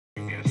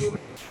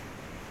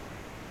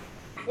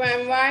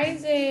Grand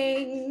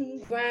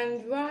rising,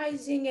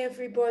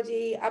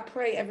 everybody. I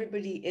pray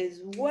everybody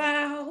is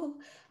well.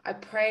 I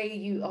pray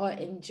you are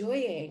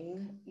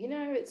enjoying.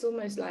 It's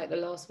almost like the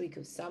last week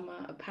of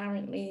summer,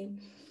 apparently,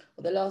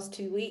 or the last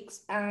 2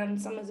 weeks,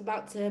 and summer's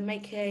about to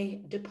make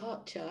a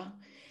departure,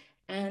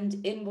 and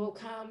in will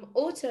come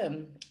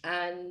autumn.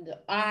 And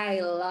I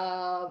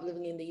love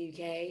living in the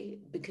UK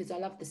because I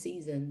love the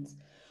seasons.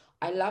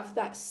 I love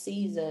that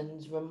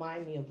seasons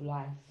remind me of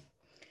life.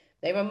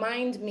 They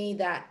remind me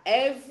that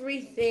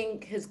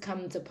everything has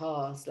come to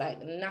pass,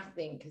 like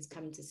nothing has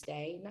come to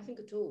stay, nothing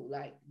at all,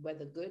 like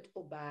whether good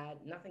or bad,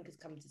 nothing has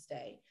come to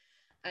stay.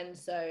 And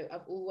so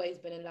I've always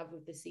been in love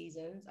with the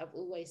seasons. I've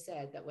always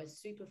said that we're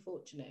super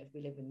fortunate if we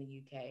live in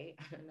the UK.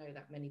 I know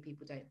that many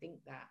people don't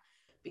think that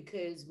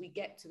because we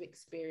get to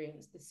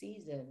experience the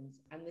seasons,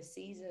 and the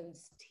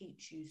seasons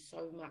teach you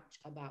so much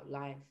about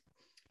life.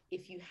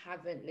 If you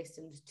haven't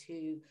listened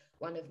to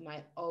one of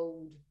my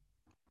old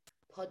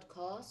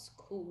podcast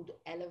called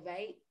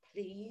Elevate,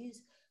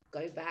 please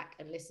go back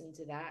and listen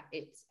to that.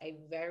 It's a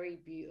very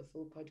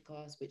beautiful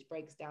podcast which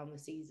breaks down the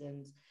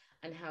seasons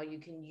and how you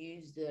can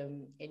use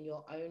them in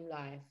your own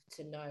life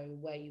to know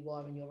where you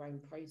are in your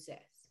own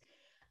process.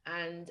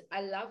 And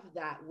I love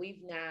that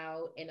we've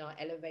now, in our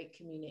Elevate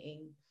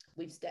community,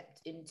 we've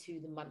stepped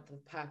into the month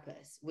of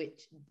purpose,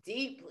 which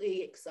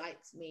deeply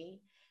excites me.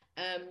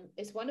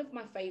 It's one of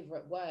my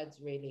favorite words,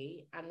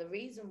 really. And the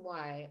reason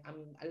why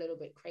I'm a little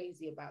bit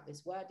crazy about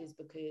this word is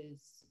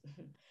because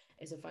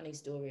it's a funny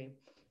story.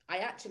 I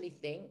actually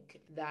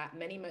think that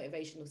many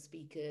motivational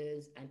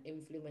speakers and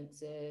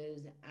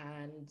influencers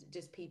and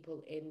just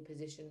people in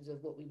positions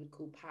of what we would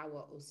call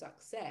power or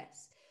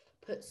success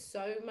put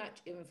so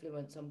much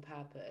influence on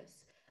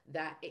purpose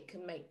that it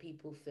can make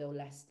people feel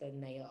less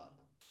than they are.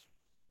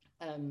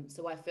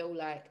 So I feel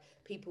like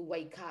people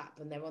wake up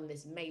and they're on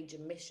this major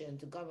mission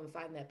to go and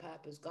find their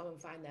purpose, go and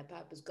find their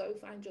purpose, go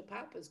find your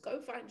purpose,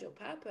 go find your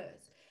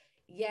purpose.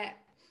 Yet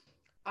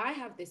I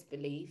have this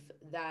belief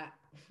that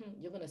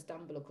you're going to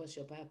stumble across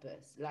your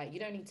purpose. Like, you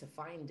don't need to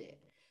find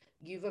it.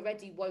 You've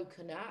already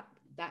woken up.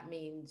 That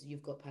means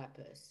you've got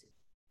purpose.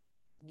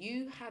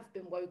 You have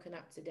been woken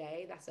up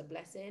today. That's a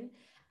blessing.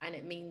 And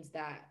it means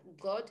that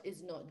God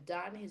is not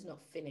done. He's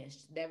not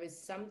finished. There is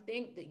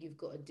something that you've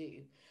got to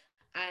do.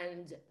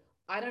 And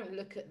I don't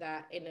look at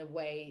that in a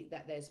way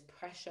that there's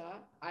pressure.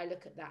 I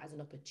look at that as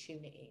an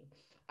opportunity.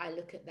 I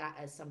look at that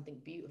as something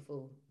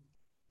beautiful.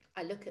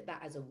 I look at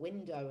that as a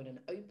window and an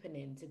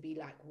opening to be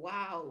like,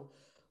 wow,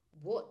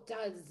 what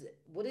does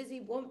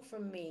he want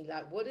from me?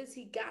 Like, what does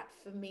he got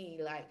for me?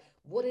 Like,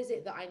 what is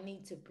it that I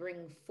need to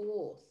bring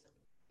forth?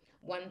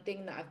 One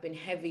thing that I've been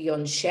heavy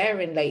on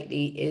sharing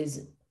lately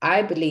is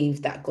I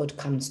believe that God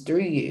comes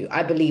through you.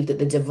 I believe that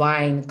the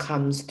divine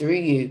comes through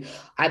you.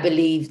 I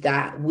believe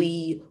that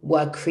we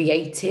were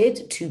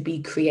created to be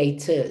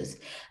creators.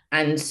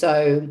 And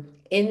so,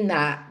 in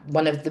that,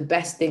 one of the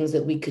best things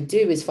that we could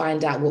do is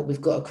find out what we've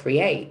got to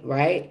create,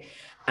 right?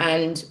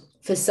 And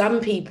for some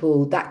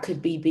people, that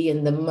could be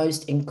being the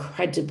most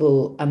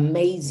incredible,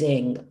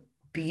 amazing,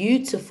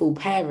 beautiful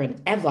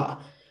parent ever.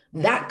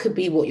 That could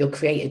be what you're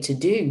created to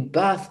do: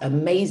 birth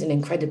amazing,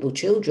 incredible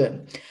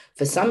children.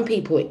 For some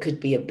people, it could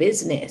be a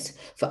business.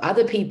 For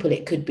other people,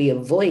 it could be a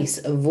voice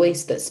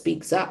that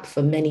speaks up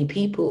for many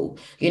people.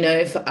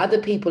 For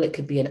other people, it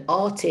could be an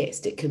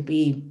artist, it could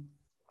be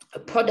a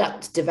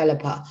product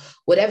developer,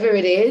 whatever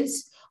it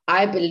is.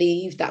 I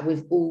believe that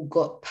we've all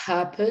got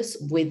purpose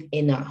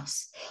within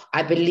us.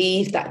 I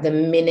believe that the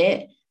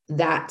minute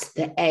that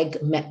the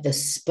egg met the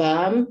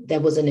sperm, there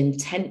was an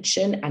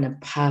intention and a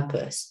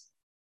purpose,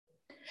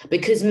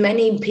 because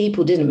many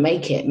people didn't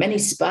make it. Many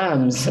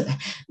sperms,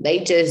 they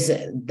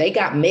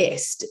got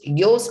missed.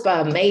 Your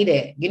sperm made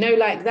it,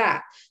 like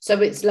that. So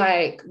it's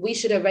like we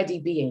should already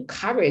be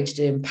encouraged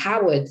and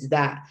empowered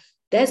that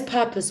there's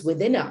purpose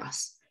within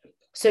us.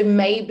 So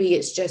maybe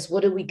it's just,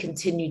 what do we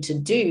continue to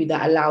do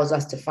that allows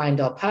us to find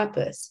our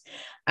purpose?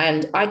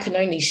 And I can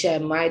only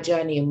share my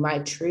journey and my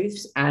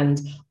truths.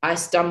 And I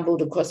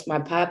stumbled across my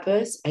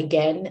purpose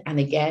again and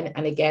again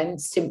and again,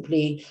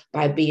 simply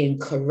by being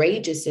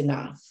courageous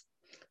enough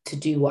to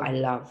do what I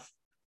love,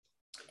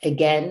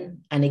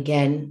 again and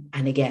again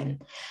and again.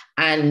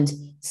 And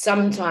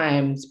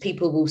sometimes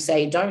people will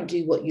say, don't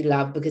do what you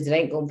love because it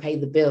ain't going to pay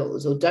the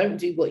bills, or don't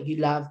do what you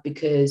love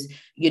because,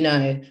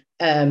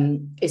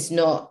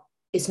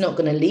 it's not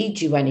going to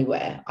lead you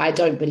anywhere. I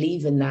don't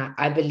believe in that.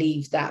 I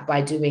believe that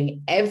by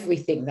doing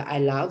everything that I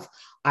love,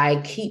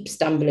 I keep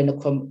stumbling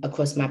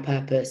across my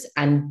purpose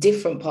and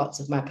different parts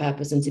of my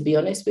purpose. And to be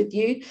honest with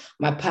you,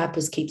 my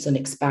purpose keeps on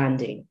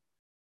expanding.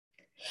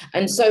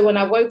 And so when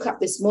I woke up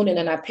this morning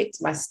and I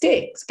picked my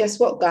sticks, guess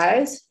what,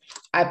 guys?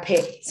 I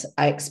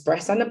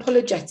express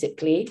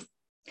unapologetically.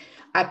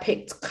 I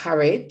picked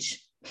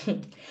courage.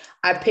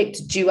 I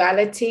picked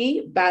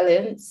duality,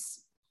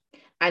 balance,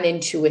 and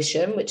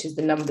intuition, which is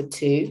the number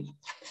 2.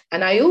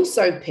 And I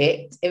also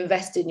picked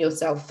invest in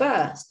yourself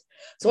first.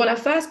 So when I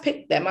first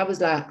picked them, I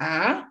was like,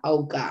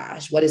 oh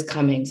gosh, what is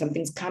coming?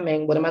 Something's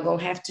coming. What am I going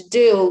to have to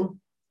do?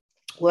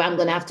 where I'm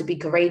going to have to be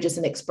courageous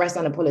and express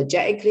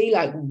unapologetically,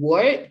 like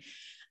what?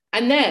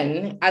 And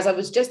then as I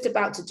was just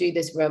about to do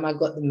this room, I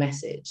got the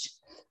message.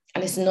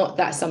 And it's not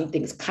that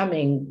something's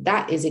coming.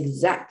 That is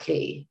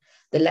exactly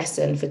the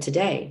lesson for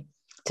today.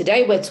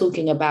 Today, we're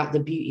talking about the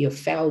beauty of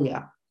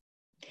failure.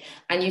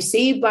 And you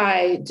see,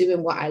 by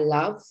doing what I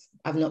love,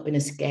 I've not been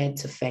scared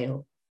to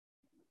fail.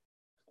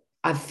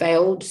 I've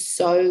failed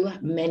so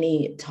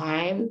many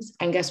times.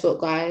 And guess what,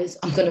 guys?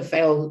 I'm going to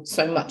fail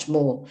so much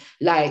more.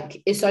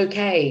 Like, it's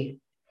okay.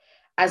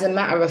 As a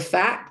matter of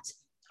fact,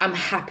 I'm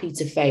happy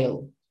to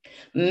fail.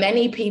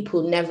 Many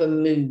people never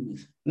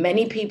move.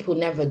 Many people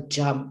never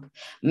jump.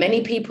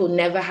 Many people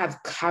never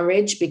have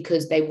courage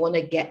because they want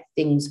to get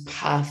things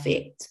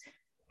perfect.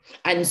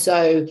 And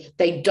so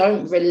they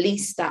don't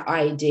release that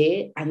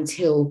idea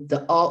until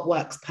the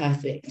artwork's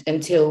perfect,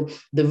 until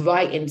the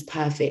writing's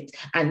perfect,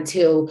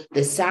 until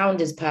the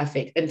sound is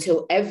perfect,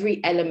 until every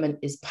element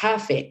is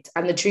perfect.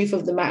 And the truth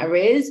of the matter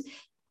is,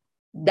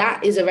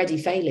 that is already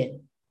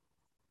failing.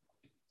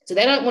 So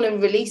they don't want to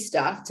release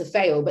stuff to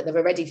fail, but they've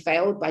already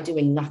failed by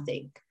doing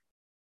nothing.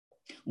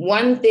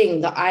 One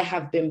thing that I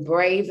have been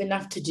brave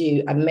enough to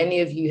do, and many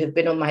of you have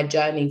been on my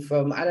journey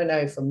from, I don't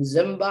know, from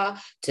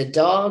Zumba to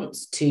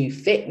dance to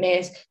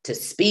fitness to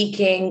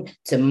speaking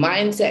to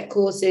mindset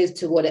courses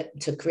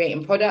to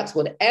creating products,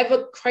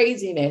 whatever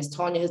craziness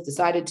Tanya has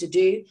decided to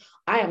do,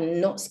 I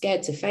am not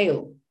scared to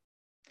fail.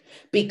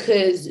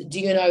 Because do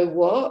you know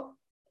what?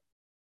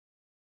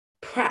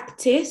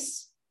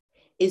 Practice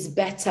is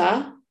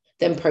better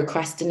than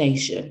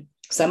procrastination.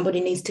 Somebody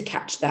needs to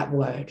catch that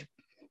word.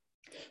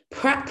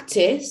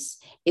 Practice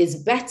is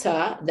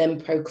better than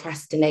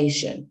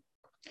procrastination.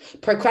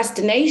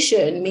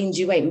 Procrastination means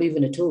you ain't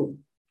moving at all.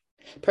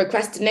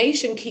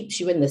 Procrastination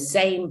keeps you in the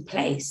same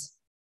place.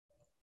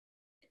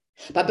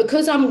 But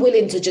because I'm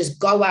willing to just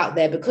go out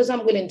there, because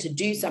I'm willing to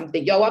do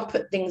something, I've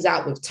put things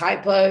out with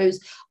typos.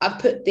 I've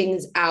put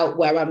things out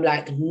where I'm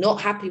like not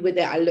happy with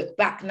it. I look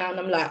back now and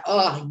I'm like,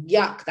 oh,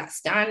 yuck, that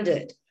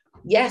standard.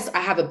 Yes,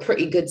 I have a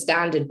pretty good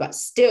standard, but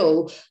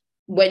still,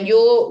 when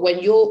you're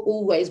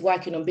always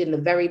working on being the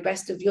very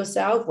best of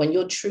yourself, when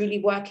you're truly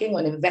working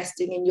on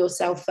investing in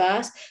yourself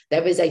first,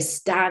 there is a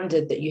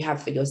standard that you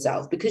have for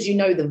yourself because you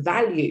know the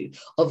value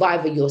of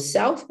either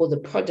yourself or the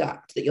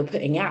product that you're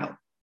putting out.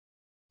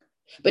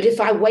 But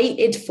if I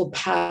waited for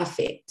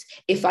perfect,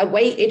 if I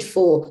waited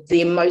for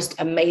the most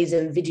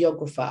amazing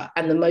videographer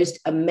and the most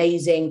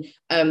amazing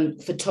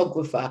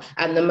photographer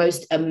and the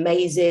most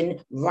amazing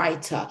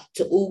writer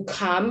to all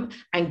come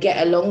and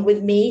get along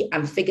with me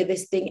and figure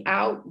this thing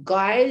out,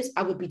 guys,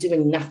 I would be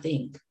doing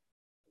nothing.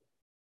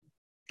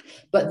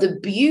 But the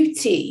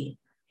beauty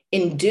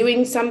in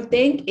doing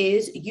something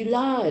is you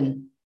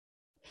learn.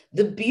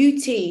 The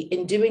beauty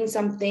in doing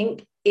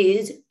something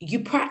is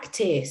you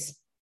practice.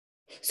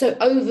 So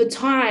over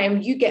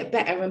time, you get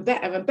better and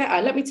better and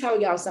better. Let me tell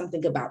y'all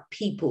something about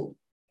people.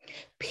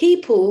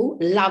 People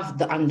love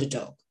the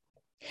underdog.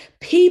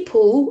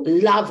 People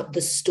love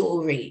the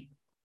story.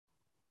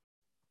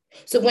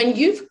 So when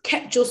you've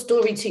kept your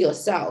story to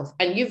yourself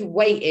and you've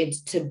waited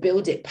to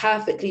build it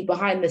perfectly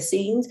behind the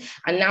scenes,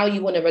 and now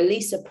you want to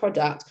release a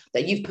product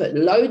that you've put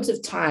loads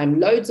of time,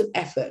 loads of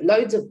effort,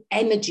 loads of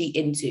energy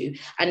into,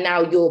 and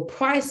now your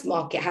price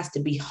market has to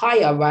be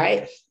higher,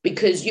 right?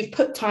 Because you've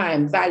put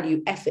time,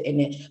 value, effort in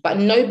it, but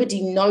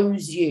nobody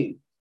knows you.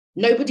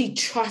 Nobody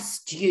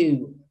trusts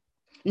you.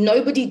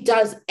 Nobody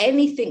does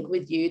anything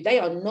with you. They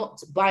are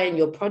not buying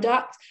your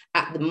product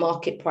at the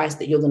market price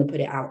that you're going to put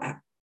it out at,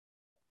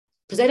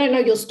 because they don't know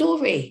your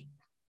story.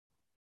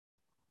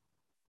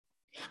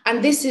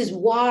 And this is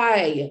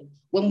why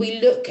when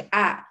we look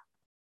at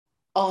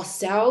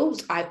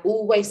ourselves, I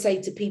always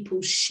say to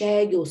people,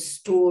 share your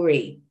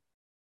story.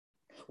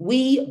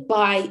 We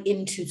buy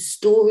into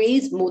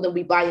stories more than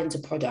we buy into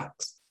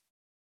products.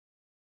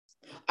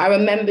 I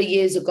remember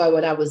years ago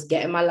when I was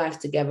getting my life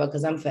together,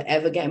 because I'm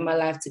forever getting my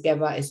life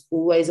together. It's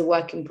always a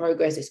work in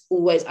progress. It's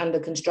always under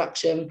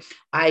construction.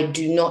 I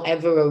do not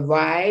ever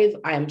arrive.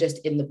 I am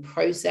just in the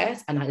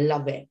process and I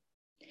love it.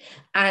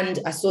 And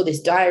I saw this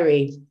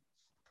diary.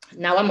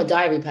 Now I'm a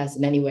diary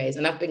person anyways,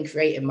 and I've been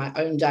creating my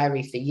own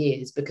diary for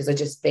years because I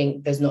just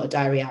think there's not a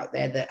diary out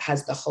there that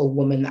has the whole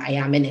woman that I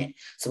am in it.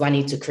 So I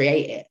need to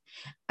create it.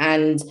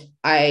 And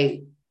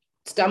I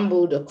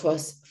stumbled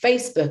across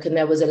Facebook, and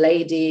there was a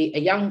lady, a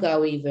young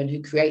girl even,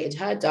 who created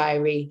her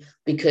diary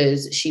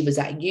because she was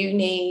at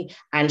uni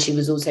and she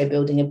was also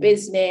building a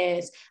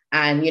business,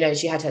 and you know,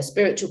 she had her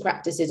spiritual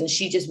practices and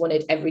she just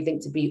wanted everything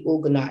to be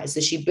organized.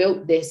 So she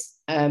built this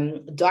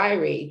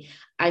diary.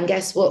 And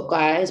guess what,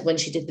 guys? When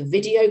she did the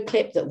video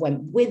clip that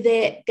went with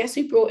it, guess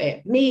who brought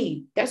it?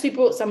 Me. Guess who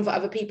brought some for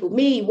other people?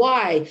 Me.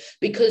 Why?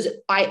 Because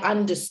I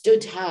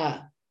understood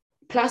her.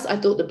 Plus, I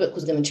thought the book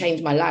was going to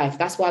change my life.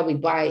 That's why we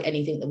buy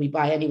anything that we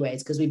buy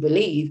anyways, because we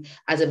believe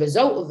as a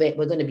result of it,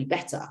 we're going to be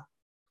better.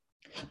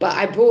 But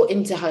I brought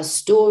into her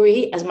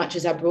story as much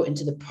as I brought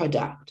into the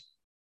product.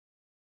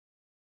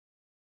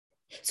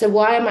 So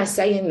why am I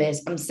saying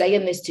this? I'm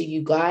saying this to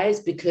you guys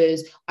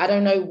because I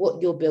don't know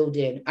what you're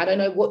building. I don't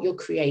know what you're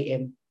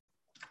creating.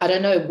 I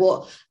don't know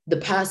what the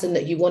person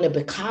that you want to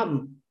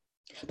become.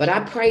 But I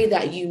pray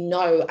that you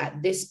know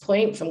at this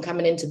point from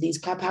coming into these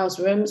clubhouse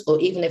rooms, or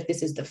even if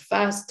this is the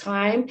first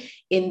time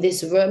in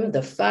this room,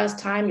 the first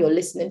time you're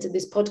listening to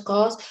this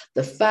podcast,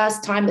 the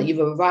first time that you've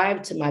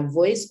arrived to my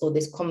voice or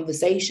this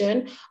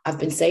conversation, I've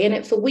been saying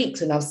it for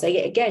weeks and I'll say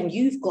it again,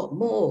 you've got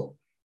more.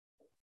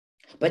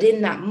 But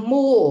in that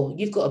more,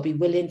 you've got to be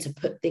willing to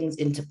put things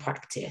into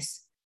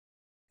practice.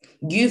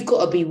 You've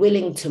got to be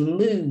willing to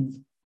move.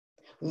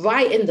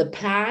 Writing the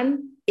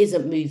plan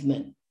isn't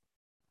movement.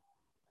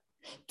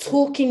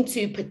 Talking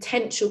to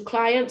potential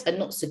clients and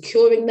not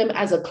securing them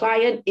as a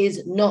client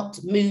is not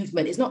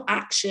movement. It's not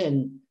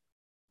action.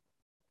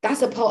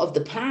 That's a part of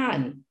the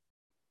plan.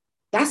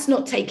 That's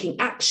not taking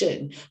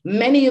action.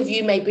 Many of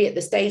you may be at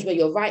the stage where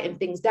you're writing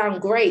things down,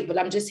 great, but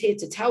I'm just here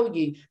to tell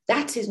you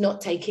that is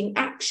not taking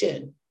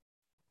action.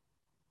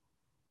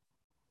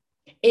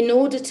 In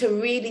order to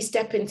really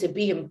step into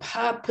being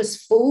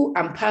purposeful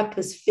and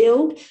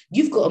purpose-filled,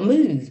 you've got to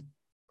move.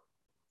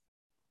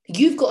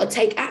 You've got to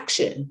take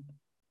action.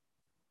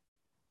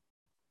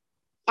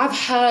 I've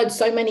heard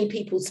so many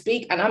people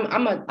speak, and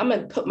I'm going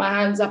to put my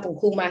hands up and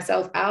call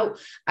myself out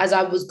as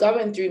I was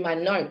going through my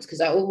notes,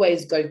 because I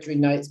always go through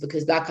notes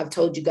because, like I've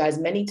told you guys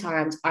many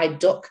times, I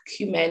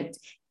document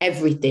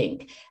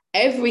everything.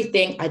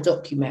 Everything I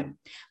document.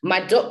 My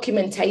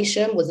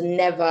documentation was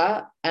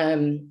never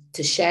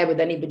to share with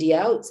anybody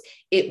else.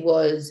 It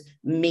was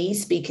me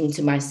speaking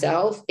to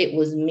myself. It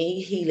was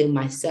me healing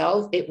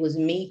myself. It was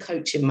me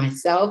coaching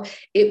myself.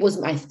 It was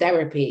my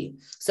therapy.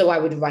 So I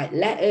would write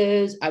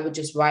letters. I would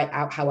just write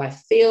out how I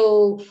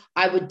feel.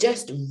 I would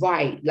just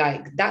write.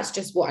 Like, that's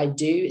just what I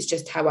do. It's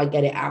just how I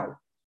get it out.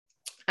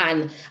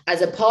 And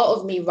as a part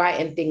of me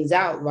writing things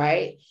out,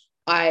 right,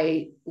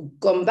 I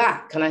gone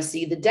back and I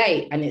see the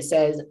date and it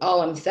says,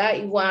 oh, I'm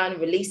 31,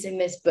 releasing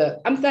this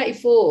book. I'm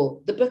 34.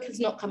 The book has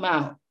not come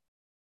out.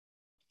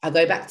 I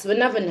go back to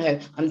another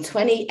note. I'm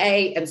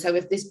 28. And so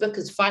if this book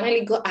has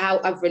finally got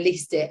out, I've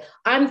released it.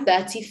 I'm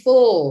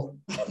 34.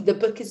 The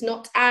book is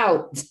not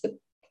out.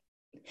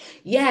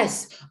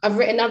 Yes, I've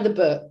written other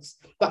books,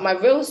 but my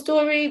real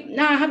story,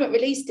 no, I haven't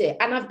released it.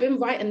 And I've been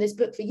writing this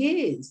book for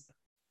years.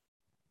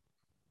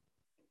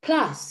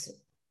 Plus,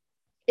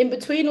 in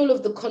between all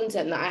of the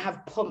content that I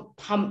have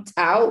pumped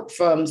out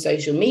from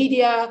social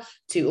media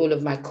to all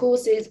of my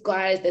courses,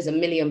 guys, there's a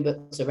million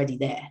books already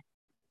there.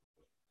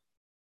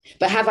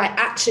 But have I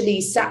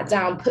actually sat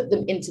down, put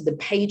them into the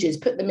pages,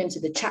 put them into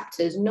the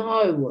chapters?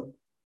 No.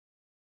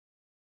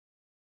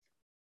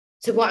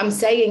 So what I'm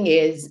saying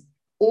is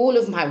all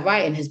of my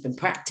writing has been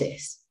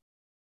practice.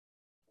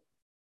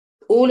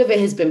 All of it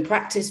has been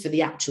practice for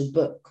the actual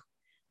book.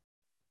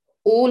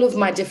 All of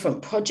my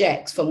different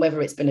projects, from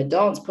whether it's been a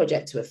dance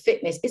project to a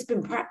fitness, it's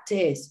been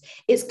practice.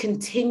 It's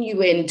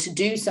continuing to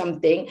do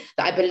something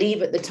that I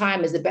believe at the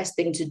time is the best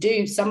thing to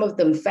do. Some of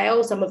them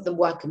fail, some of them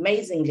work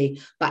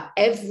amazingly, but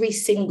every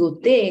single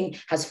thing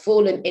has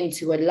fallen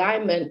into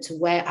alignment to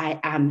where I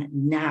am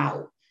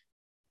now.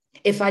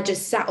 If I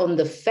just sat on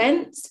the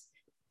fence,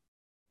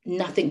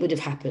 nothing would have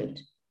happened.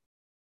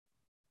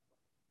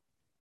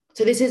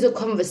 So this is a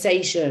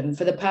conversation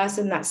for the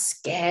person that's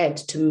scared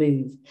to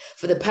move,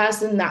 for the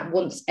person that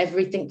wants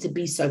everything to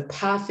be so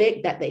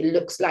perfect that it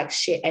looks like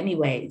shit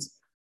anyways.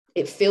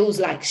 It feels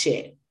like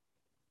shit.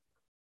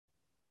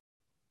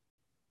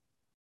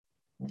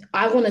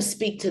 I want to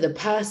speak to the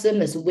person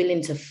that's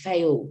willing to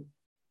fail.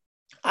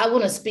 I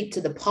want to speak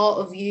to the part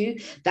of you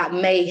that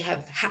may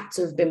have had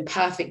to have been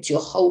perfect your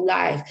whole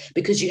life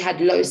because you had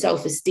low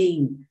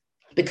self-esteem,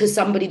 because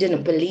somebody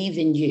didn't believe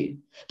in you.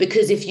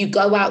 Because if you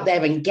go out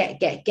there and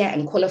get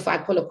and qualify,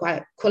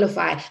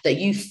 that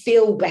you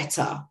feel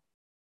better.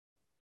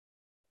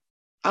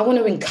 I want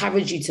to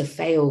encourage you to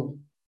fail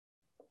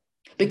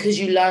because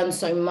you learn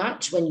so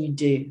much when you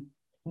do.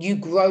 You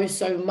grow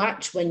so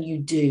much when you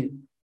do.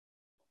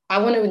 I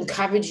want to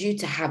encourage you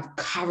to have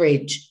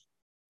courage,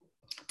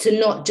 to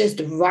not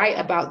just write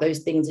about those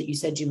things that you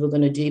said you were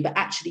going to do, but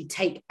actually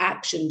take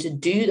action to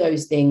do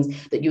those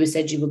things that you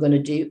said you were going to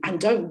do. And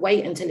don't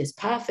wait until it's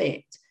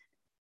perfect.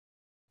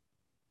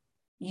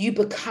 You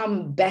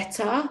become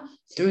better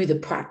through the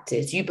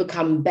practice. You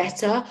become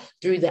better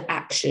through the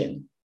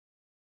action.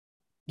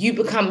 You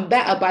become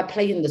better by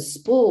playing the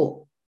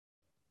sport.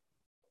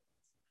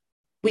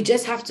 We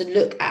just have to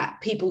look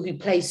at people who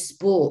play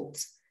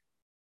sports.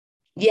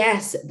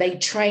 Yes, they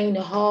train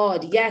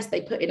hard. Yes, they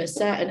put in a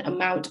certain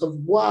amount of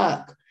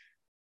work.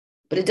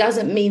 But it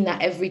doesn't mean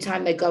that every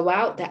time they go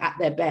out, they're at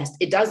their best.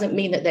 It doesn't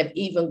mean that they've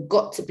even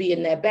got to be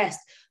in their best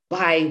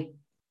by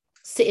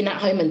sitting at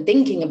home and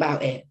thinking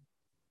about it.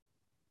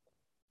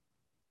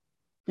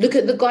 Look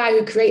at the guy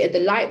who created the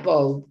light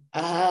bulb.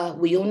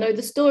 We all know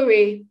the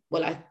story.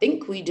 Well, I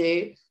think we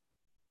do.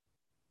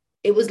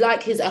 It was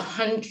like his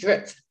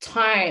 100th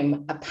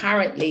time,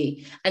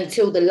 apparently,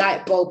 until the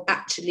light bulb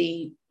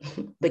actually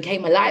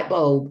became a light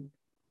bulb.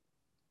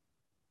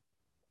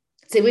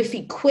 So if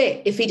he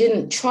quit, if he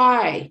didn't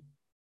try,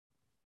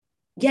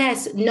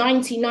 yes,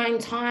 99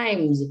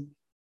 times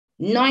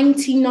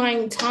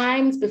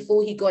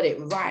before he got it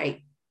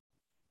right.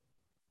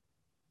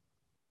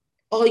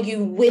 Are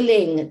you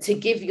willing to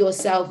give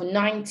yourself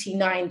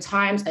 99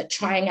 times at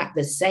trying at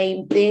the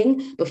same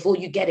thing before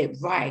you get it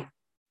right?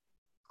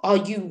 Are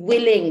you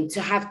willing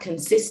to have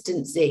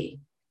consistency?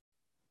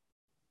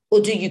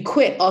 Or do you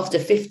quit after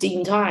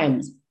 15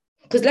 times?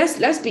 Because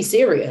let's be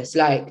serious.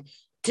 Like,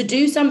 to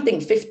do something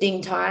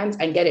 15 times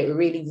and get it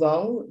really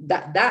wrong,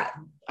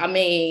 I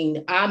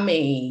mean,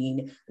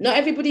 not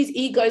everybody's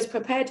ego is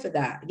prepared for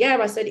that. Yeah,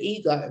 I said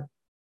ego.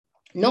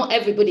 Not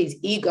everybody's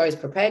ego is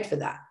prepared for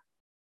that.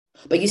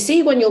 But you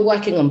see, when you're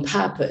working on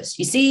purpose,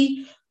 you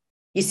see,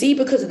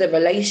 because of the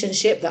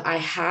relationship that I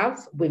have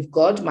with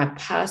God, my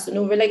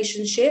personal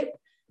relationship,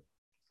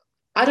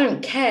 I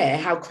don't care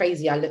how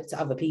crazy I look to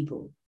other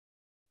people.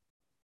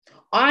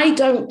 I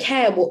don't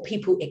care what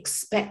people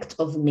expect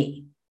of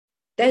me.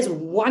 There's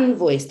one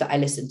voice that I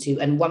listen to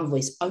and one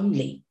voice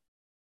only.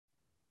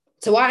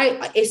 So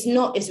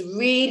it's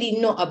really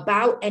not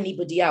about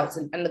anybody else.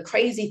 And the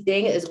crazy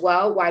thing as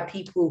well, why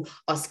people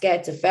are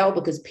scared to fail,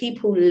 because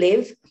people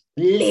live.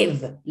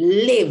 Let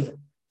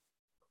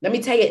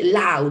me tell you it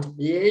loud,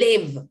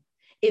 live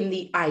in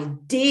the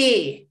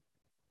idea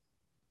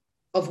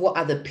of what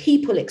other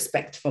people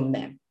expect from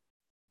them.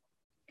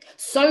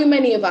 So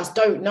many of us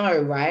don't know,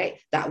 right,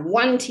 that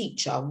one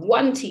teacher,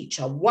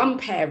 one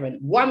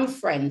parent, one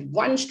friend,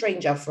 one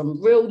stranger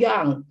from real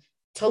young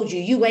told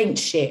you ain't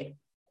shit.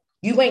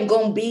 You ain't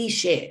gonna be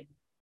shit.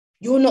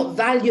 You're not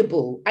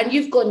valuable. And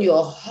you've gone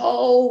your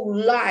whole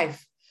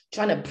life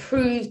trying to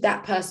prove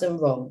that person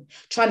wrong,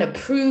 trying to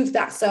prove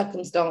that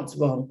circumstance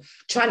wrong,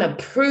 trying to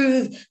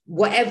prove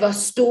whatever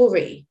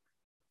story.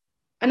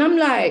 And I'm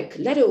like,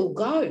 let it all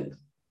go.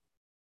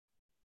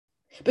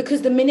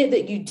 Because the minute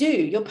that you do,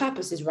 your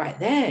purpose is right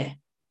there.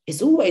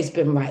 It's always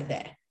been right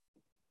there.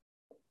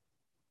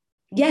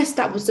 Yes,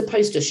 that was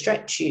supposed to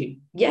stretch you.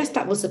 Yes,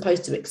 that was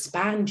supposed to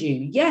expand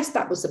you. Yes,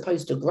 that was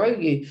supposed to grow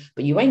you,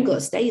 but you ain't got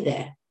to stay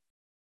there.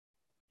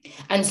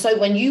 And so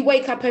when you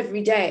wake up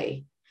every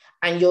day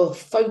and you're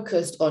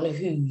focused on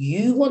who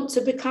you want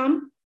to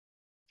become,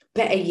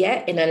 better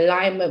yet, in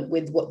alignment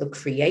with what the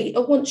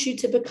Creator wants you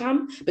to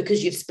become,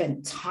 because you've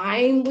spent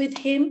time with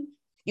Him,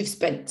 you've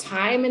spent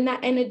time in that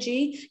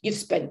energy, you've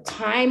spent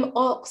time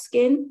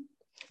asking,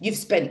 you've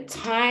spent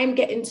time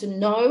getting to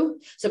know.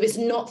 So it's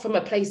not from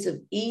a place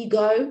of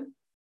ego.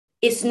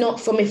 It's not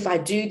from, if I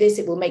do this,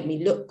 it will make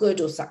me look good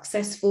or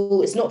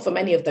successful. It's not from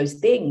any of those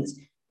things.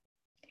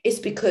 It's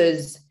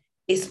because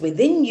it's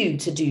within you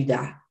to do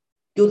that.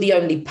 You're the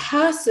only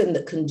person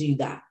that can do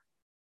that.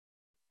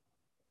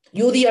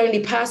 You're the only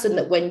person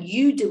that when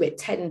you do it,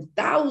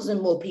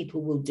 10,000 more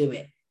people will do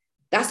it.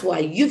 That's why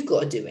you've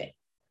got to do it.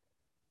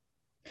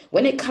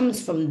 When it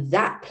comes from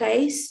that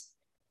place,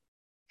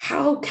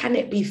 how can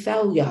it be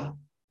failure?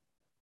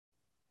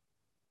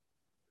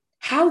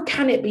 How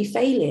can it be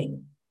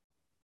failing?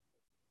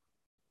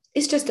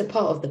 It's just a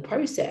part of the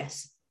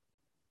process.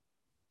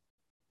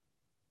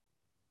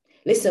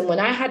 Listen, when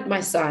I had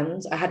my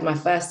sons, I had my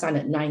first son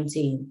at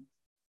 19.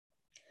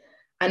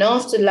 And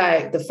after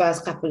like the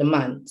first couple of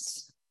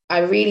months, I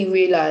really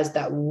realized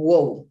that,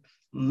 whoa,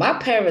 my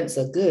parents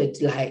are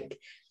good. Like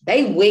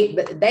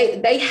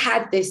they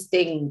had this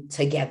thing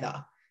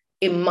together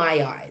in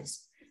my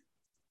eyes.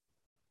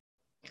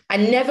 I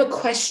never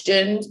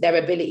questioned their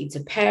ability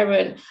to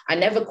parent. I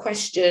never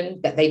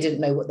questioned that they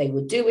didn't know what they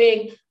were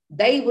doing.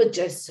 They were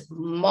just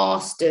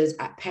masters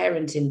at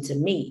parenting to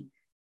me.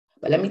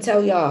 But let me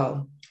tell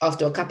y'all,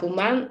 after a couple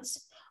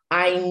months,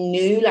 I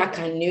knew,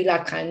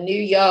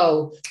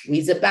 yo,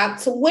 we's about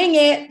to wing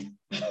it.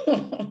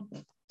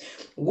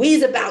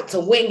 We's about to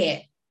wing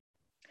it.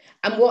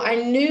 And what I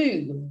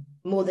knew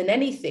more than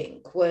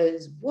anything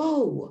was,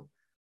 whoa,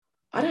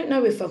 I don't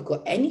know if I've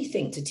got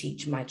anything to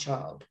teach my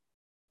child,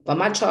 but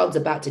my child's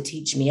about to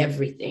teach me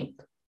everything.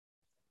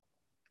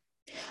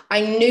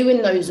 I knew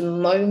in those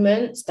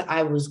moments that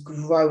I was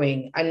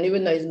growing. I knew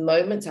in those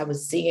moments I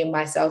was seeing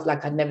myself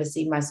like I'd never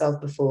seen myself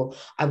before.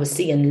 I was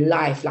seeing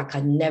life like I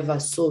never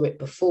saw it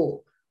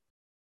before.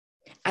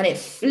 And it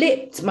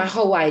flipped my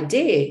whole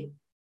idea.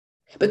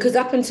 Because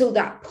up until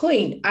that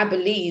point, I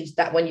believed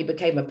that when you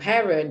became a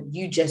parent,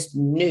 you just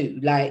knew.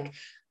 Like,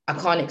 I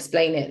can't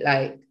explain it,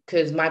 like,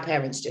 because my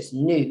parents just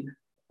knew,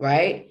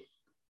 right?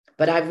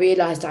 But I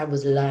realized I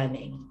was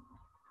learning.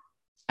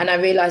 And I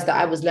realized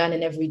that I was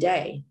learning every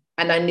day.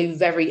 And I knew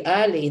very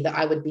early that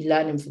I would be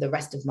learning for the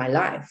rest of my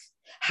life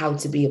how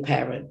to be a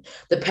parent.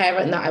 The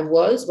parent that I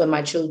was when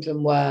my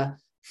children were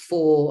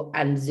 4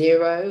 and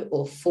 0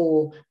 or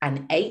 4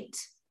 and 8,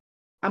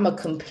 I'm a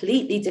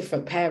completely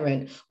different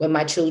parent when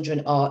my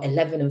children are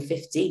 11 and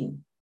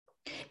 15.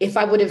 If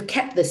I would have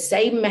kept the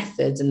same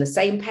methods and the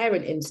same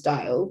parenting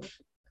style,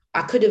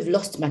 I could have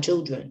lost my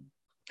children.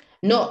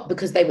 Not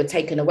because they were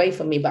taken away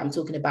from me, but I'm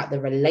talking about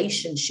the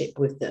relationship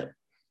with them,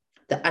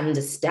 the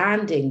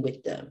understanding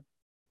with them.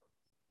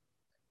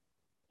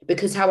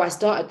 Because how I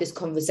started this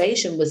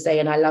conversation was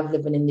saying I love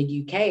living in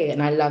the UK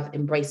and I love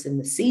embracing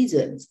the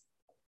seasons.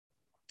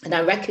 And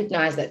I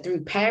recognize that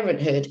through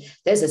parenthood,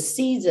 there's a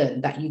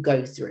season that you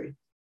go through.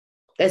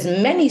 There's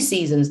many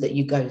seasons that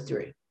you go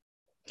through.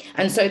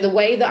 And so the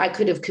way that I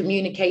could have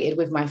communicated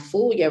with my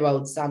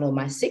 4-year-old son or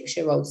my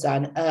 6-year-old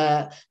son,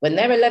 when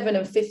they're 11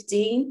 and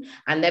 15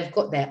 and they've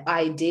got their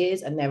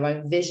ideas and their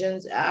own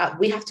visions,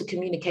 we have to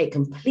communicate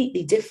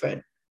completely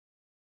different.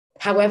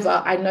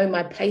 However, I know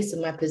my place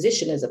and my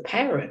position as a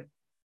parent.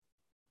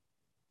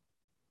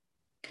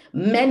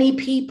 Many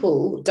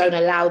people don't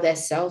allow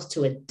themselves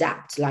to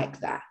adapt like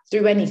that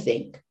through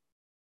anything.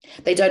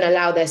 They don't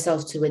allow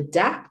themselves to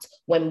adapt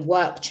when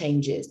work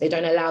changes. They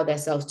don't allow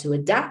themselves to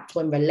adapt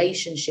when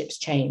relationships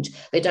change.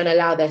 They don't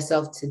allow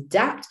themselves to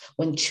adapt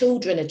when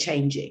children are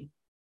changing.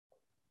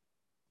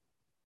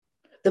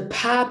 The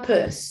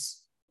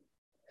purpose,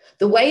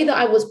 the way that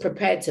I was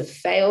prepared to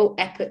fail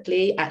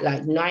epically at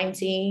like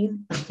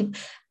 19,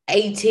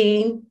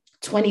 18,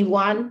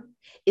 21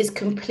 is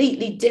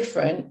completely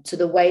different to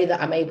the way that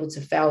I'm able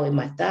to fail in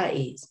my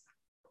 30s.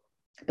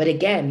 But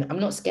again, I'm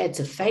not scared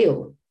to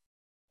fail,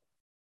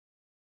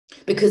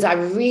 because I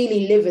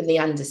really live in the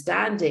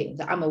understanding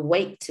that I'm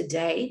awake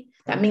today.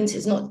 That means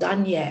it's not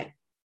done yet.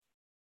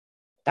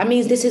 That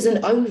means this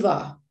isn't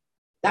over.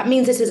 That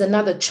means this is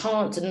another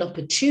chance and an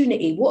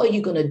opportunity. What are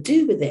you going to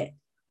do with it?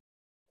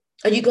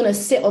 Are you going to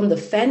sit on the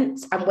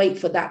fence and wait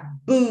for that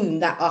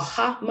boom, that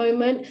aha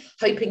moment,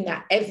 hoping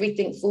that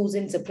everything falls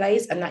into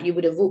place and that you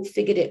would have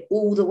figured it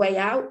all the way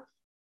out?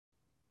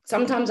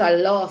 Sometimes I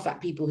laugh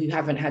at people who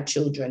haven't had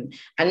children,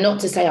 and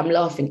not to say I'm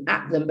laughing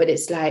at them, but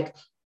it's like,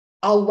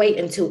 I'll wait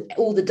until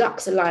all the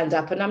ducks are lined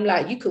up. And I'm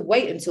like, you could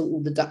wait until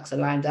all the ducks are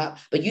lined up,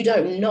 but you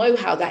don't know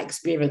how that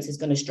experience is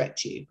going to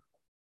stretch you.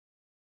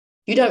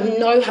 You don't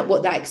know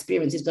what that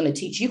experience is going to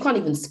teach you. You can't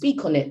even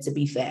speak on it, to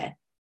be fair.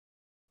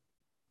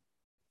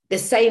 The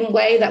same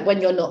way that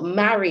when you're not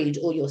married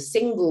or you're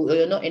single or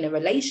you're not in a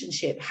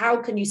relationship, how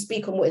can you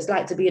speak on what it's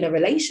like to be in a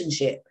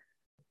relationship?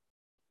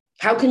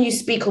 How can you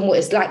speak on what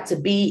it's like to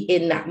be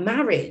in that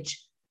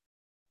marriage?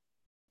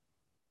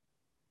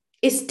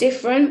 It's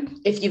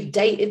different if you've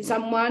dated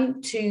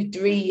someone 2,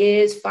 3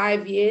 years,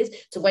 5 years,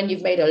 to when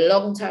you've made a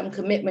long-term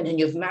commitment and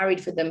you've married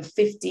for them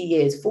 50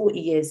 years, 40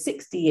 years,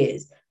 60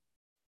 years.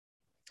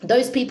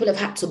 Those people have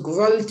had to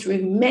grow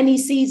through many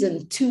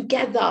seasons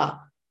together.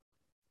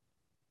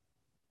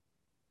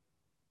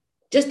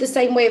 Just the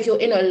same way, if you're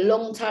in a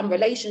long-term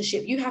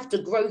relationship, you have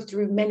to grow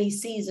through many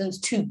seasons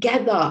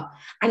together.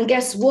 And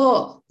guess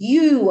what?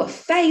 You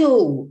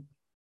fail.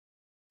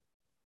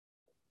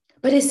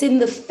 But it's in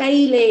the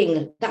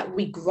failing that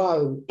we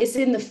grow. It's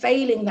in the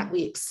failing that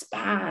we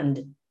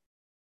expand.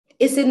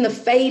 It's in the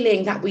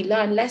failing that we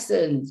learn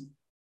lessons.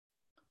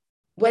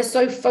 We're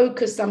so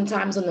focused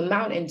sometimes on the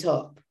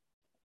mountaintop.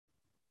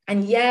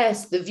 And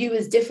yes, the view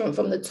is different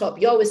from the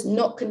top. Yo, it's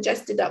not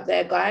congested up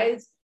there,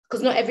 guys,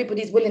 because not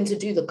everybody's willing to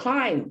do the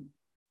climb.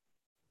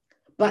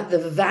 But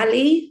the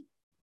valley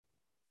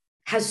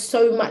has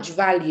so much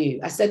value.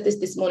 I said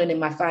this morning in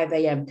my 5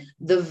 a.m.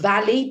 The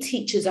valley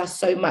teaches us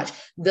so much.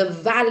 The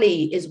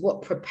valley is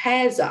what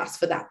prepares us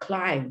for that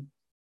climb.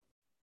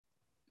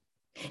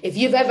 If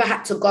you've ever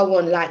had to go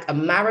on like a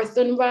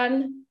marathon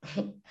run,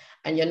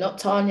 and you're not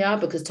Tanya,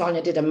 because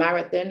Tanya did a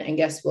marathon, and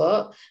guess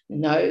what?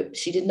 No,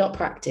 she did not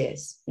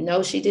practice.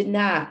 No, she did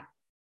not.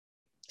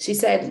 She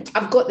said,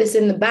 I've got this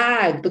in the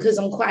bag because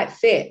I'm quite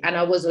fit, and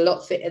I was a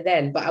lot fitter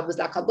then, but I was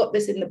like, I've got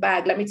this in the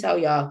bag. Let me tell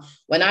y'all,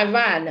 when I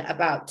ran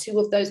about 2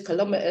 of those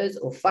kilometers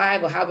or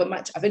 5 or however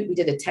much, I think we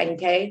did a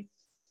 10K,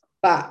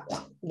 but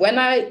when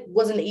I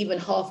wasn't even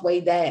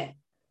halfway there,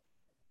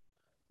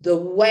 the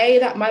way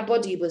that my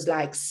body was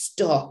like,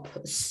 stop.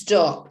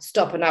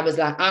 And I was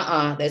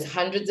like, there's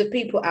hundreds of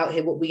people out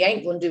here. What we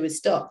ain't going to do is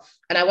stop.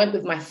 And I went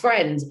with my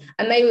friends,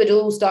 and they would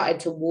all started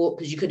to walk,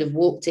 because you could have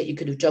walked it, you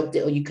could have jogged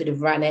it, or you could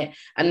have ran it.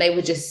 And they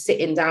were just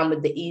sitting down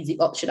with the easy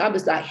option. I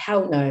was like,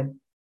 hell no.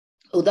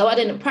 Although I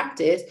didn't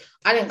practice,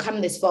 I didn't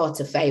come this far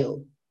to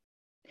fail.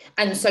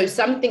 And so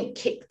something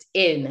kicked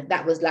in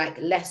that was like,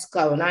 let's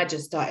go. And I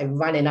just started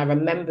running. I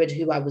remembered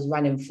who I was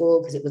running for,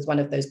 because it was one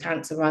of those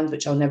cancer runs,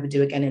 which I'll never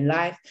do again in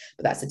life.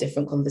 But that's a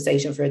different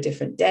conversation for a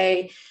different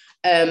day.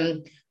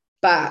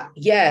 But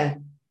yeah,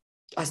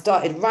 I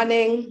started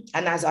running.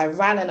 And as I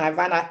ran,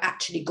 I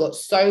actually got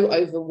so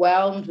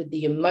overwhelmed with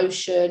the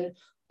emotion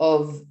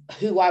of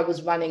who I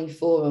was running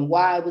for and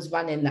why I was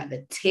running, that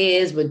the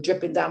tears were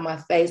dripping down my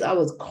face. I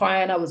was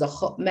crying. I was a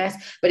hot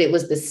mess, but it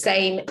was the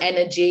same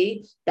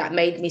energy that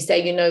made me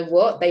say, you know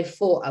what? They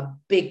fought a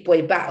big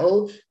boy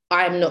battle.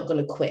 I'm not going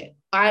to quit.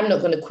 I'm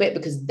not going to quit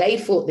because they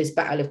fought this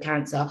battle of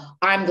cancer.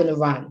 I'm going to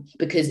run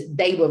because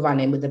they were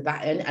running with the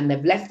baton, and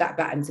they've left that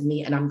baton to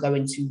me, and I'm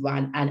going to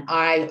run. And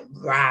I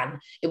ran.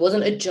 It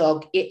wasn't a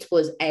jog. It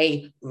was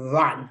a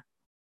run.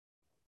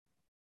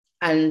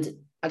 And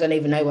I don't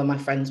even know where my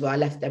friends were. I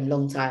left them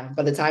long time.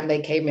 By the time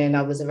they came in,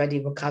 I was already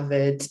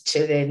recovered,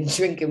 chilling,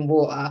 drinking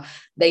water.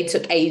 They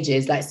took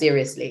ages, like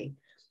seriously.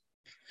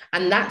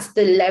 And that's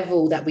the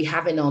level that we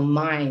have in our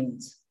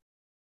minds.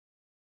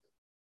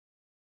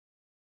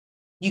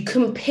 You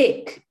can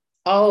pick,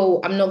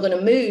 oh, I'm not going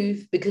to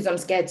move because I'm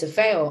scared to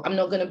fail. I'm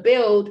not going to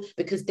build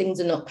because things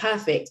are not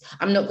perfect.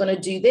 I'm not going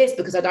to do this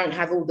because I don't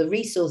have all the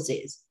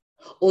resources.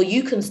 Or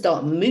you can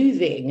start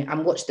moving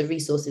and watch the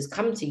resources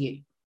come to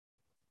you.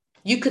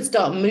 You could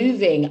start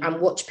moving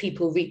and watch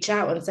people reach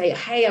out and say,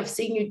 hey, I've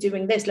seen you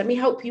doing this. Let me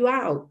help you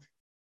out.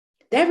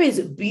 There is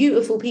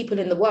beautiful people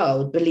in the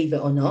world, believe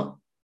it or not.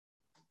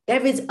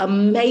 There is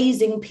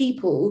amazing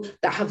people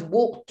that have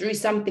walked through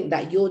something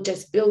that you're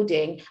just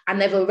building,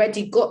 and they've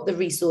already got the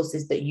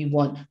resources that you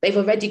want. They've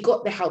already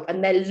got the help,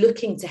 and they're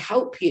looking to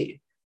help you,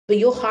 but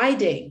you're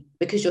hiding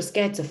because you're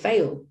scared to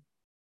fail.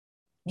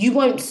 You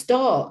won't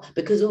start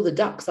because all the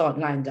ducks aren't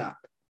lined up.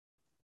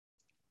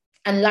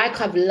 And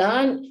like I've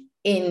learned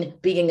in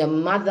being a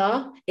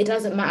mother, it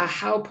doesn't matter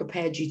how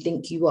prepared you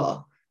think you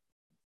are.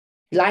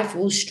 Life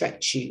will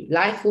stretch you.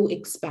 Life will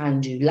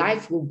expand you.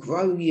 Life will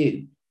grow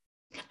you.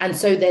 And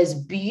so there's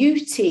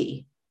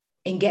beauty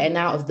in getting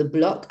out of the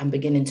block and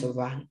beginning to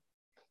run.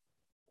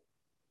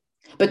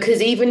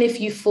 Because even if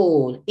you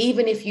fall,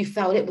 even if you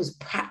fail, it was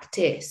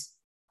practice.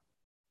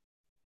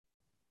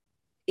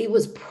 It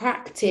was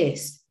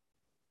practice.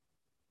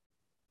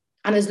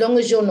 And as long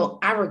as you're not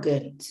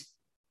arrogant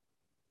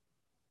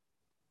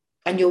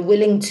and you're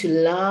willing to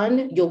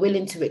learn, you're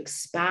willing to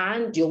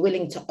expand, you're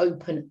willing to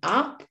open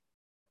up,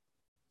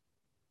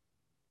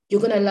 you're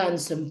going to learn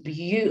some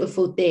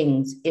beautiful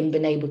things in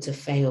being able to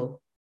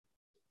fail.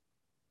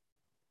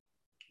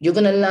 You're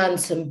going to learn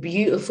some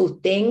beautiful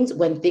things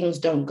when things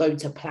don't go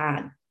to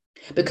plan.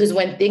 Because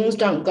when things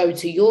don't go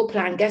to your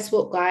plan, guess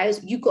what,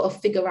 guys? You've got to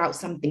figure out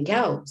something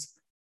else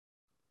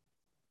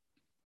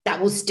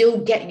that will still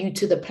get you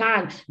to the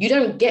plan. You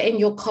don't get in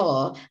your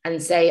car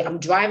and say, I'm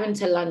driving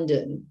to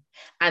London,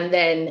 and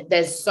then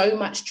there's so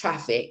much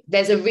traffic.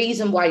 There's a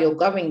reason why you're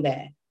going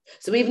there.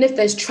 So even if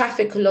there's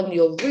traffic along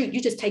your route, you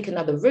just take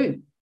another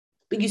route,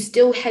 but you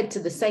still head to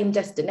the same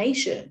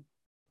destination.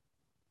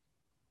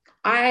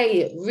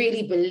 I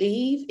really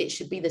believe it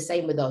should be the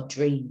same with our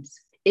dreams.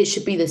 It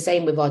should be the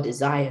same with our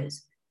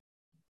desires.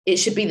 It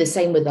should be the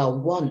same with our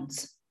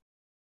wants.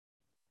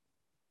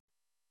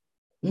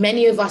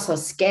 Many of us are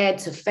scared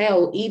to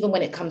fail, even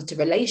when it comes to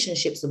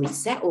relationships, so we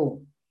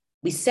settle.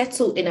 We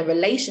settle in a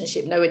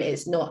relationship knowing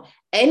it's not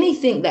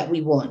anything that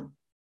we want.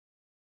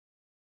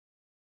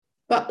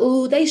 But,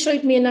 oh, they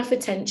showed me enough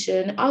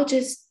attention. I'll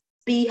just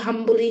be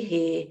humbly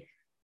here.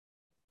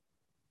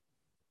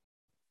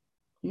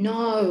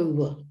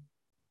 No,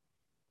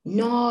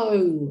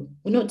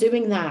 we're not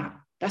doing that.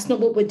 That's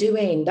not what we're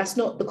doing. That's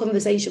not the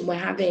conversation we're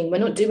having. We're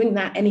not doing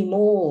that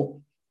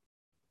anymore.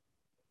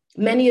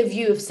 Many of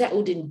you have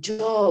settled in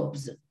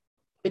jobs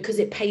because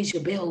it pays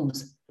your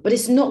bills, but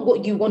it's not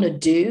what you want to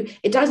do.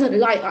 It doesn't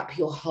light up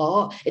your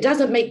heart. It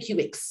doesn't make you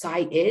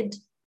excited.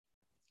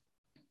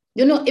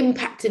 You're not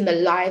impacting the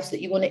lives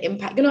that you want to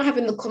impact. You're not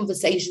having the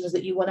conversations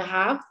that you want to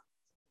have.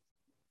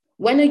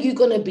 When are you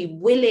going to be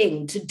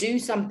willing to do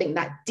something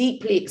that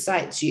deeply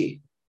excites you?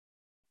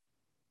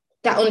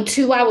 That on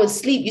 2 hours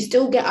sleep, you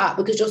still get up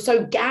because you're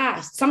so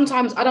gassed.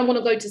 Sometimes I don't want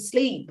to go to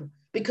sleep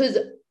because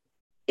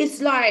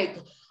it's like,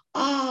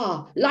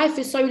 life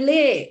is so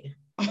lit.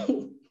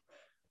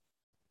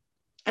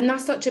 And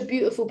that's such a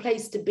beautiful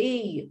place to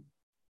be.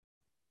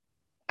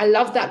 I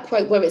love that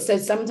quote where it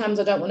says, sometimes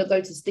I don't want to go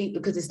to sleep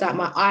because it's like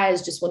my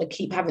eyes just want to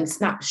keep having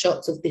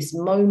snapshots of this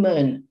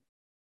moment.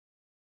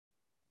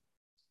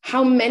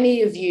 How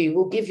many of you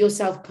will give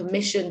yourself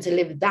permission to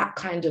live that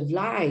kind of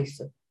life?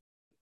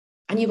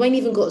 And you ain't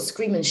even got to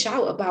scream and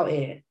shout about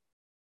it.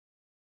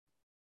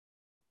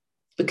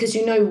 Because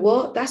you know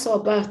what? That's our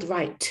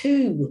birthright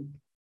too.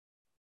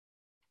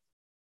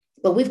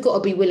 But we've got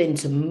to be willing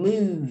to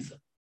move.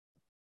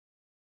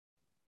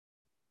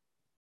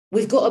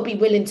 We've got to be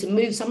willing to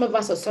move. Some of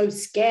us are so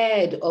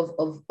scared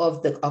of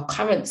our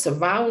current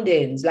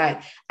surroundings,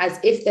 like as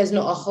if there's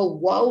not a whole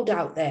world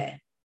out there.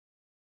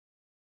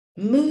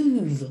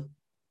 Move.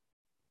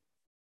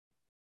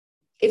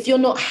 If you're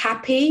not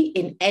happy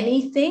in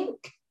anything,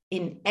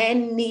 and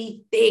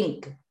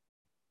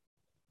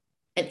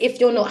if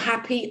you're not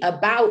happy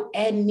about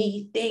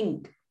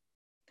anything,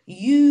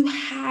 you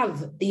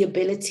have the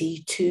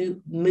ability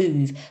to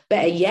move.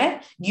 Better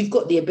yet, you've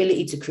got the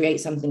ability to create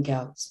something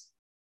else.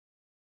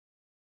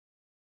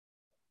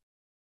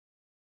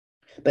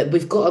 But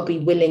we've got to be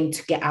willing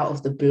to get out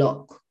of the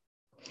block.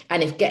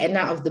 And if getting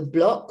out of the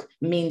block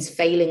means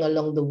failing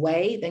along the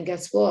way, then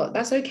guess what?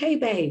 That's okay,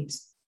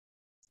 babes.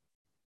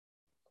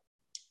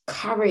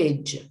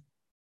 Courage.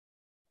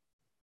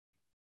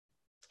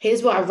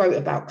 Here's what I wrote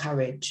about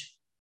courage.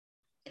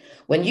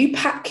 When you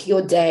pack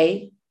your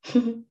day,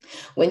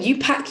 when you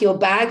pack your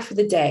bag for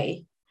the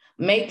day,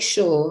 make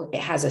sure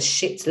it has a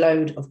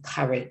shitload of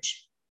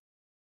courage.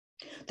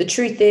 The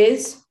truth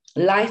is,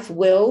 life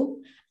will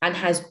and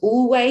has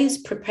always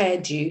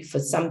prepared you for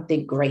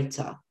something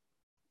greater.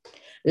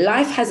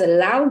 Life has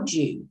allowed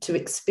you to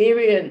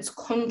experience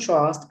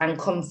contrast and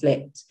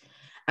conflict,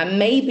 and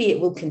maybe it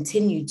will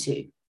continue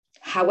to.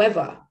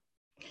 However,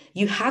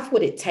 you have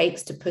what it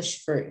takes to push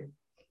through.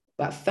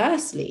 But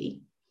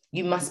firstly,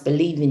 you must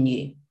believe in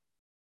you.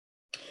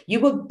 You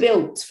were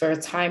built for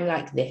a time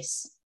like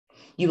this.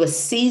 You were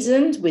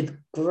seasoned with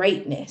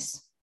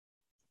greatness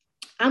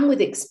and with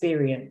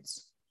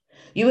experience.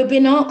 You have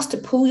been asked to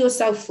pull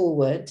yourself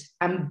forward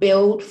and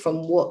build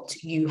from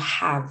what you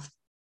have.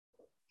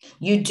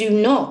 You do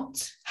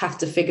not have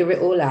to figure it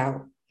all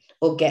out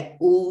or get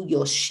all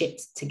your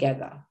shit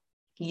together.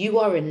 You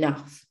are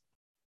enough.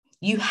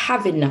 You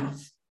have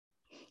enough.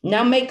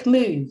 Now make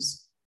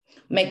moves.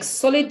 Make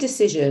solid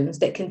decisions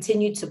that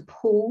continue to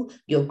pull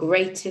your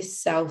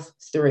greatest self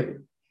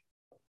through.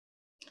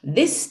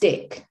 This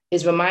stick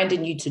is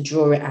reminding you to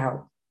draw it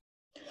out.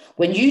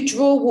 When you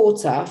draw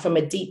water from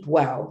a deep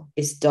well,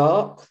 it's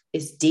dark,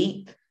 it's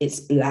deep, it's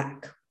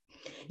black.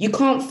 You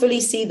can't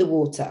fully see the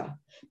water,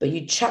 but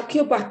you chuck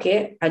your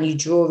bucket and you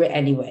draw it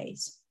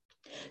anyways.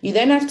 You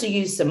then have to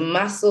use some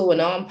muscle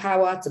and arm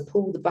power to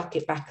pull the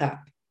bucket back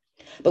up.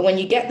 But when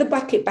you get the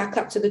bucket back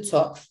up to the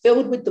top,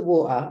 filled with the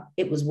water,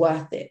 it was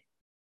worth it.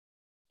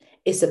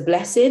 It's a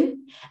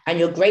blessing, and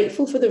you're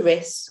grateful for the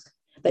risk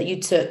that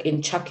you took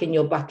in chucking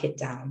your bucket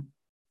down.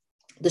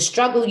 The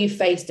struggle you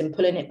faced in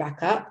pulling it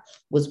back up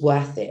was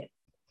worth it.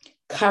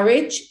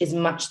 Courage is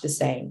much the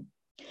same.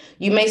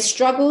 You may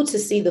struggle to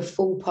see the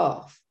full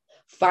path,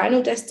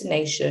 final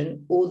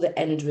destination, or the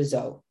end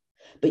result,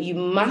 but you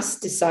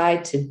must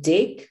decide to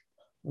dig,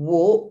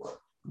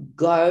 walk,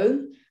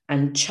 go,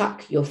 and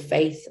chuck your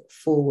faith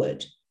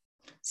forward.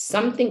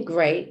 Something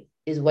great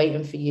is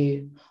waiting for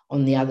you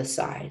on the other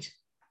side.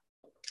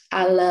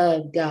 I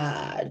love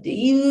God. Do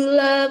you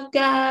love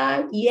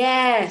God?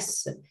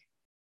 Yes.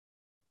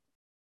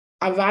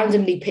 I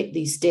randomly picked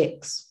these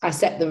sticks. I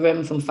set the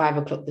room from 5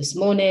 o'clock this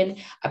morning.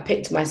 I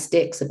picked my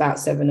sticks about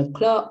 7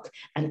 o'clock,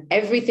 and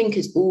everything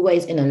is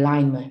always in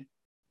alignment.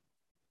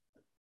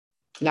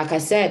 Like I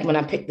said, when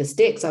I picked the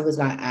sticks, I was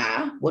like,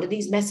 what do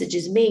these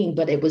messages mean?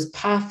 But it was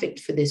perfect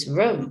for this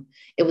room.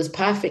 It was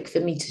perfect for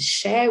me to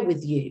share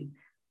with you.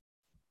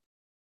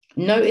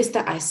 Notice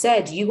that I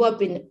said you are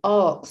being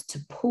asked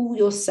to pull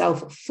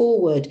yourself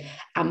forward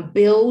and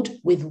build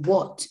with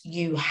what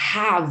you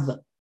have.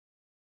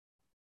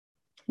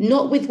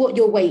 Not with what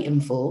you're waiting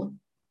for,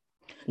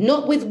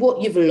 not with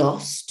what you've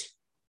lost,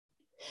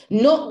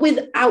 not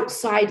with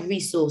outside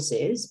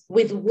resources,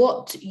 with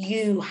what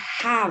you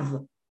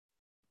have.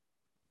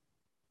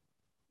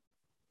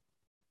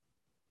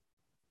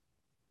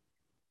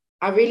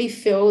 I really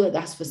feel that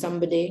that's for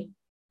somebody.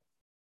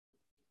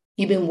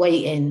 You've been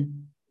waiting.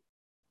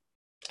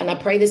 And I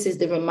pray this is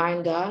the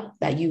reminder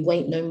that you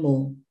wait no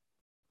more.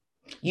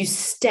 You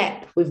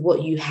step with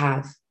what you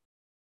have.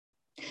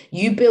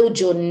 You build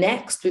your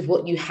next with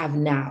what you have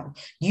now.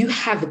 You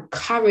have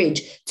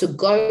courage to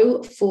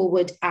go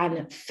forward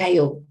and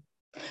fail.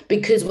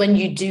 Because when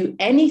you do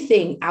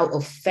anything out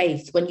of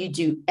faith, when you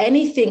do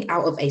anything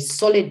out of a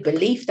solid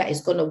belief that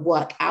is going to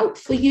work out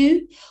for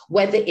you,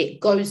 whether it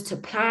goes to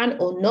plan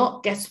or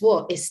not, guess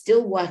what? It's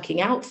still working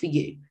out for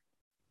you.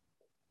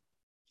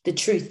 The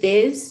truth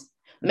is,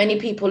 many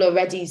people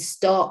already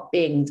start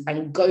things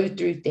and go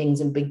through things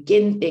and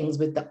begin things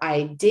with the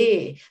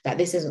idea that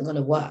this isn't going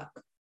to work.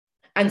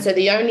 And so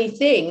the only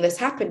thing that's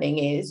happening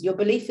is your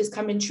belief is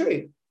coming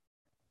true.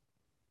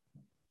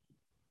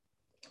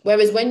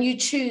 Whereas when you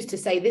choose to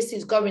say, this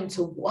is going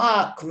to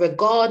work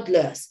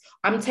regardless,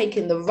 I'm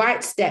taking the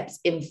right steps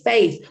in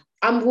faith,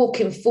 I'm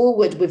walking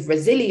forward with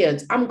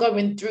resilience, I'm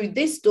going through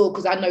this door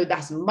because I know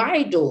that's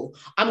my door,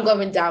 I'm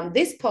going down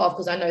this path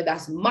because I know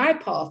that's my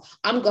path,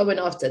 I'm going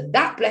after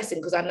that blessing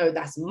because I know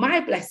that's my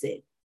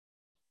blessing.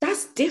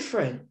 That's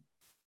different.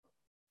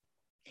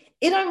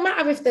 It don't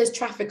matter if there's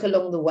traffic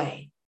along the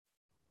way.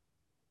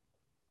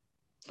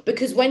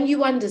 Because when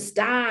you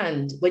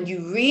understand, when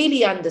you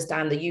really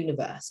understand the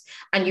universe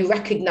and you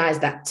recognize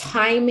that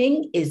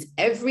timing is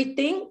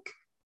everything,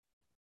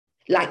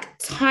 like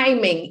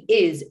timing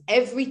is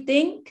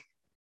everything,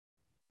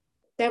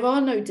 there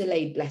are no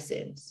delayed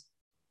blessings.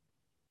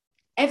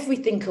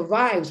 Everything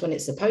arrives when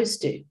it's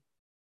supposed to.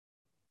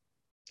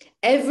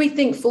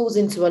 Everything falls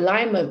into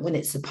alignment when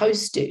it's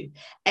supposed to.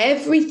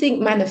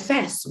 Everything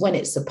manifests when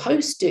it's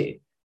supposed to.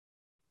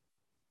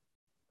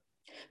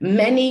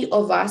 Many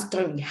of us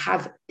don't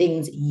have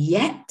things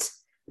yet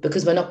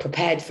because we're not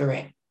prepared for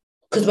it,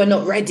 because we're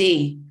not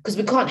ready, because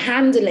we can't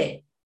handle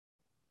it.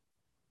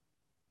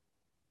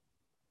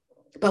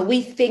 But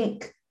we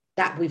think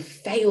that we've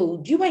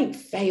failed. You ain't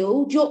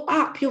failed. You're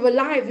up, you're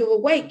alive, you're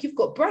awake, you've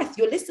got breath,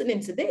 you're listening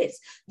to this.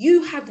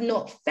 You have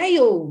not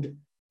failed.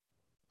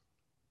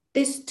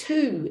 This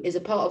too is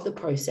a part of the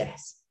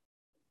process.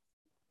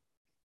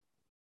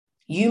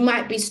 You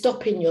might be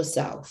stopping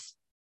yourself.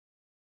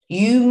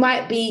 You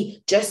might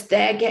be just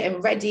there getting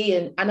ready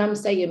and I'm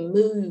saying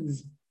move.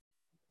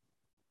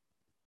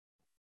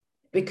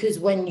 Because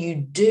when you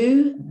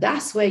do,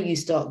 that's where you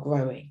start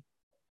growing.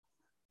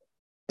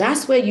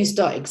 That's where you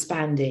start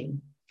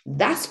expanding.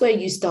 That's where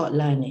you start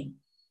learning.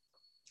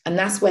 And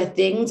that's where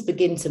things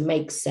begin to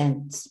make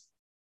sense.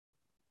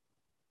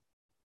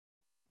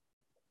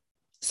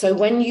 So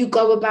when you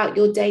go about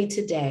your day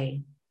to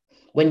day,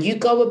 when you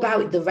go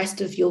about the rest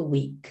of your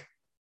week,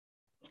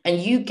 and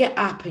you get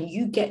up and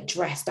you get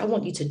dressed, I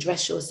want you to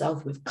dress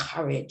yourself with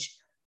courage.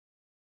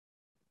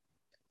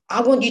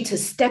 I want you to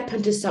step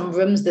into some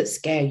rooms that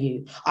scare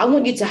you. I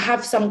want you to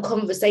have some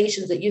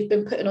conversations that you've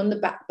been putting on the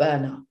back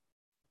burner.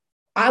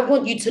 I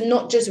want you to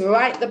not just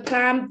write the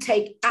plan,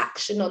 take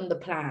action on the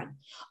plan.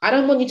 I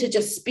don't want you to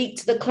just speak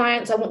to the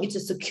clients. I want you to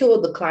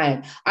secure the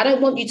client. I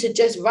don't want you to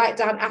just write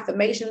down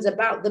affirmations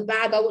about the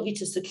bag. I want you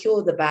to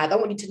secure the bag. I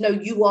want you to know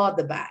you are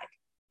the bag.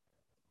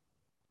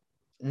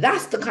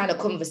 That's the kind of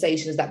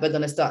conversations that we're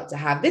going to start to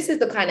have. This is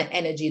the kind of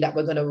energy that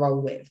we're going to roll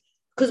with,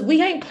 because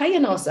we ain't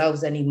playing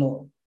ourselves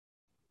anymore.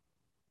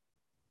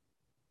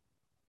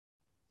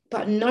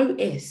 But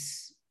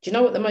notice, do you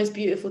know what the most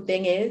beautiful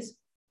thing is?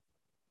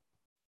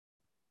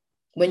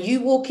 When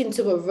you walk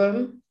into a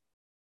room,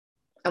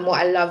 and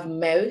what I love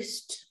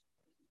most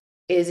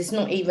is it's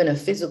not even a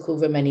physical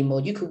room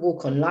anymore. You could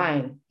walk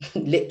online,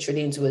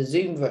 literally into a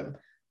Zoom room.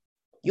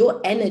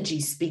 Your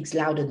energy speaks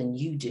louder than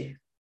you do.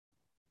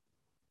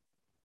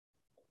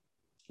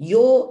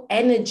 Your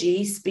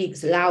energy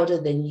speaks louder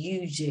than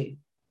you do.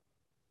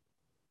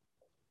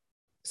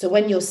 So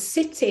when you're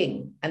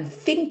sitting and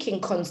thinking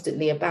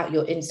constantly about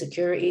your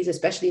insecurities,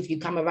 especially if you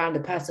come around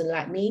a person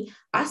like me,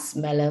 I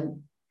smell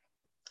them,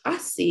 I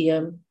see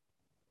them.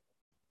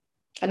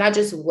 And I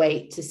just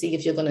wait to see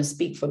if you're going to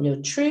speak from your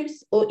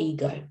truth or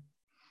ego.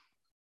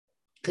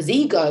 Because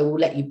ego will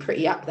let you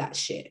pretty up that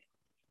shit,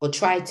 or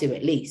try to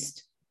at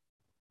least.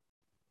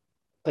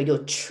 But your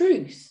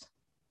truth,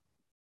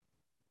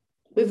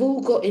 we've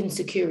all got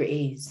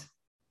insecurities.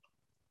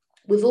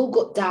 We've all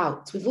got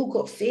doubts. We've all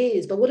got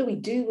fears. But what do we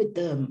do with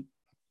them?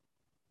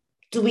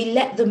 Do we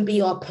let them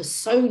be our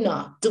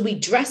persona? Do we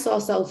dress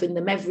ourselves in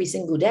them every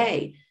single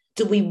day?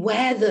 Do we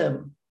wear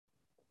them?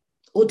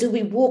 Or do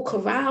we walk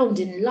around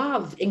in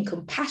love, in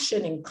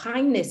compassion, in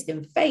kindness,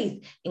 in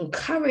faith, in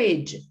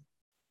courage?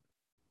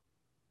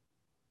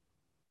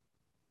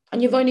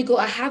 And you've only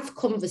got to have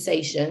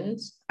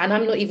conversations. And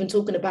I'm not even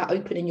talking about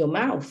opening your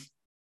mouth.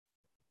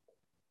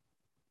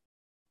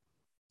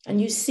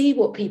 And you see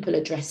what people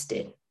are dressed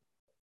in.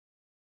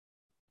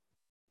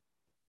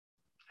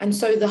 And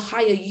so the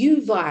higher you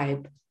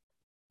vibe,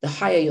 the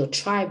higher your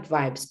tribe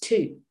vibes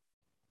too.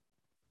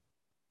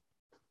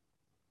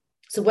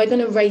 So we're going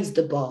to raise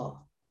the bar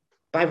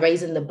by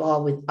raising the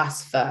bar with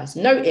us first.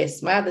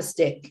 Notice my other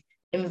stick,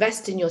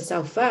 invest in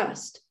yourself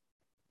first.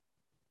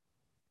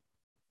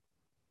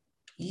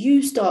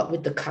 You start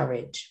with the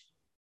courage.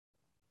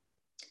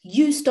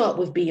 You start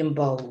with being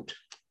bold.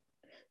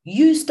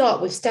 You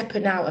start with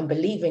stepping out and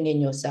believing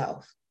in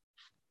yourself.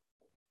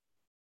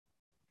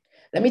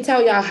 Let me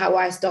tell you how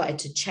I started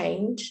to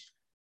change.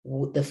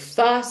 The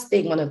first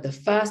thing, one of the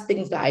first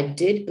things that I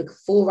did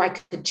before I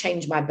could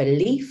change my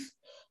belief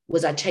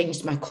was I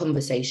changed my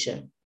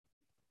conversation.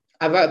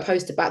 I wrote a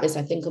post about this,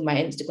 I think, on my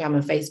Instagram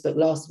and Facebook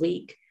last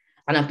week,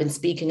 and I've been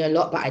speaking a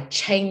lot, but I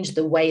changed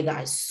the way that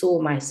I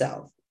saw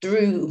myself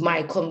through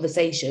my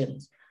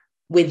conversations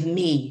with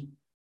me.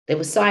 They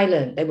were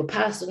silent, they were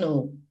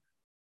personal.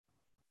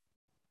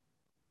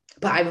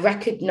 But I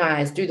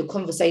recognized through the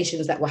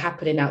conversations that were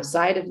happening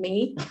outside of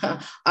me,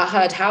 I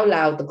heard how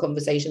loud the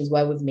conversations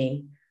were with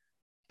me.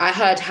 I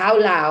heard how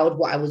loud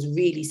what I was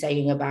really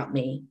saying about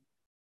me.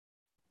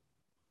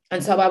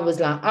 And so I was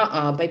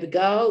like, baby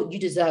girl, you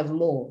deserve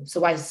more.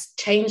 So I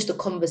changed the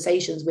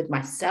conversations with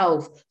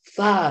myself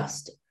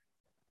first.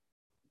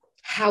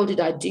 How did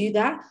I do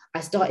that?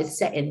 I started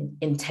setting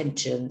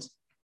intentions.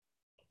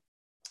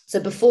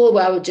 So before,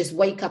 I would just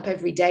wake up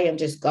every day and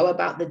just go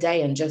about the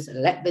day and just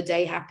let the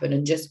day happen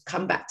and just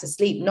come back to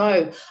sleep.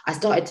 No, I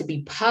started to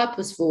be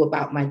purposeful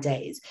about my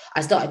days.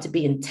 I started to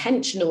be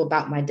intentional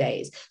about my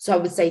days. So I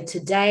would say,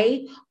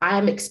 today I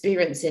am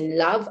experiencing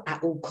love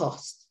at all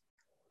costs.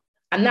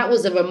 And that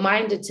was a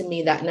reminder to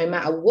me that no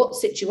matter what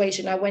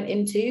situation I went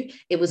into,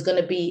 it was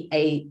going to be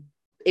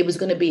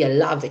a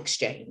love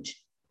exchange.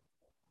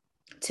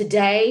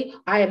 Today,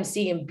 I am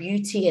seeing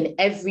beauty in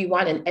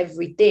everyone and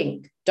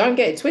everything. Don't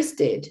get it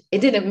twisted. It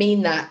didn't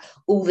mean that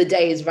all the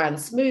days ran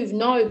smooth.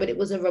 No, but it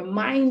was a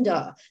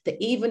reminder that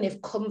even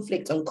if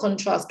conflict and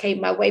contrast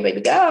came my way,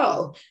 baby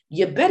girl,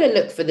 you better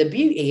look for the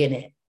beauty in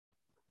it.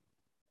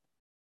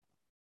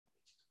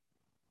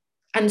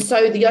 And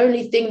so the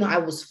only thing that I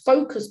was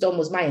focused on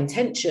was my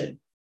intention.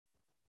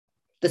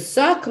 The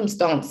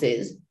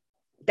circumstances,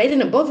 they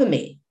didn't bother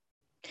me.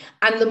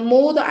 And the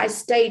more that I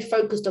stayed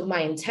focused on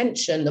my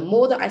intention, the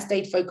more that I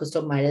stayed focused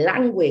on my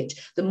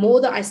language, the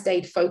more that I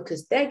stayed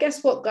focused there,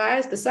 guess what,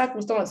 guys? The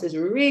circumstances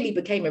really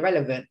became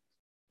irrelevant,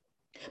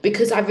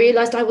 because I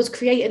realized I was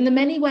creating them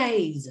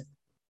anyways.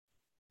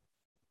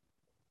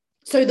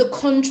 So the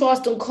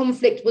contrast and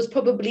conflict was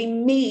probably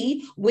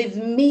me with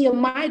me and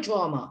my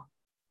drama.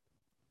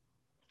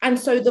 And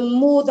so the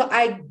more that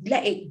I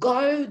let it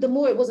go, the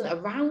more it wasn't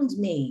around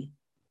me.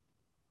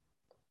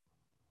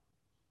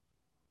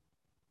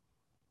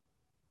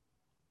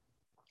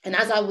 And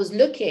as I was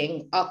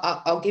looking,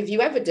 I'll give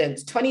you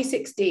evidence.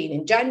 2016,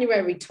 in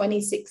January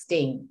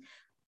 2016,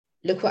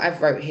 look what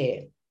I've wrote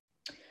here.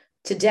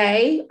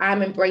 Today,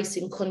 I'm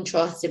embracing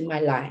contrast in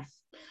my life.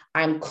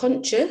 I'm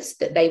conscious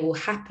that they will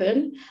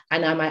happen,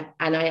 and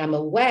I am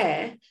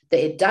aware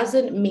that it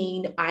doesn't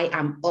mean I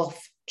am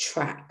off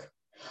track.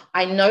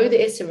 I know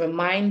that it's a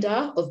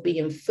reminder of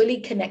being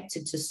fully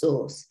connected to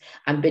source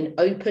and being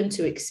open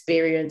to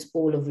experience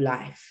all of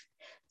life.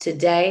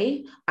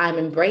 Today, I'm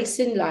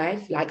embracing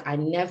life like I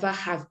never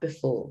have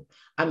before.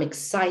 I'm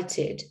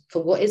excited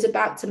for what is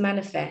about to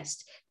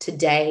manifest.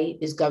 Today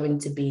is going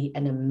to be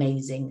an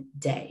amazing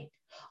day.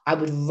 I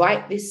would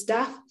write this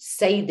stuff,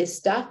 say this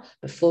stuff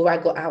before I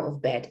got out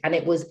of bed. And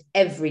it was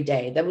every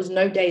day. There was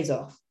no days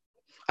off.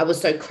 I was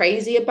so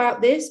crazy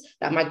about this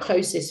that my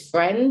closest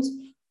friends,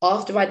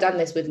 after I'd done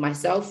this with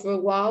myself for a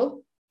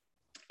while,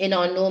 in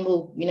our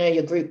normal,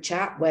 your group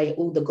chat where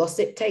all the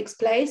gossip takes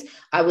place,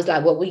 I was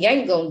like, what we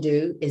ain't going to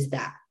do is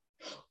that.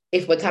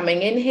 If we're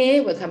coming in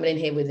here, we're coming in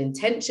here with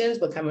intentions,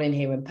 we're coming in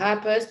here in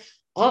purpose.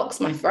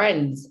 Ask my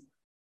friends.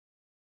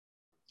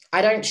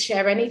 I don't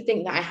share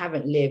anything that I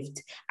haven't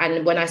lived.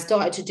 And when I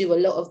started to do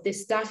a lot of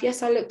this stuff,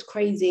 yes, I looked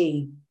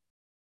crazy.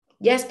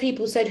 Yes,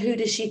 people said, who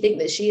does she think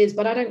that she is?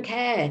 But I don't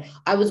care.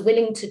 I was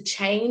willing to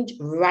change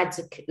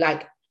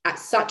at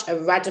such a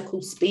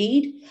radical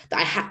speed that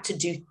I had to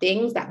do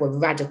things that were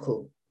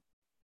radical.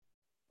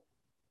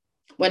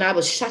 When I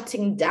was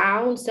shutting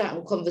down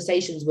certain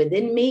conversations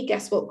within me,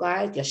 guess what,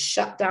 guys? You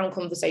shut down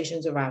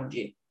conversations around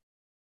you.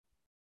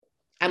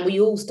 And we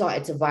all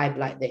started to vibe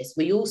like this.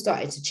 We all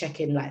started to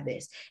check in like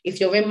this. If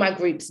you're in my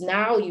groups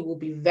now, you will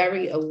be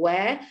very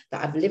aware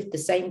that I've lived the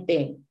same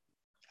thing.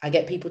 I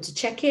get people to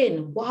check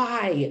in.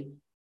 Why?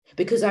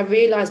 Because I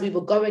realized we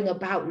were going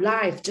about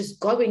life, just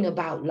going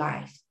about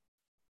life,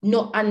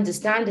 not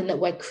understanding that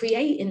we're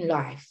creating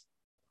life.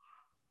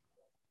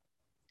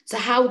 So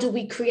how do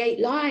we create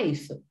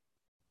life?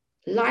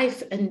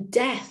 Life and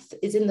death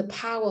is in the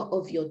power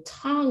of your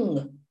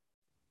tongue.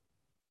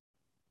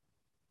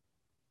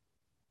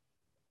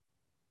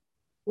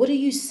 What do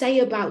you say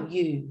about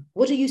you?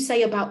 What do you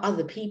say about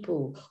other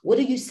people? What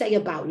do you say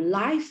about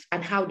life?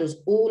 And how does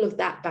all of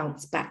that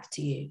bounce back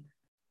to you?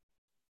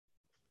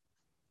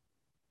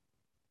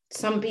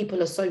 Some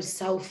people are so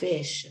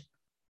selfish.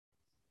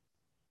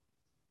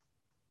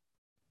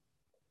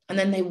 And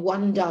then they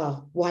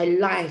wonder why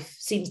life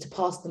seems to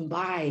pass them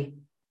by.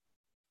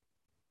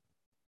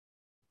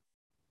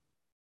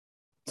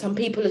 Some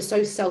people are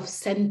so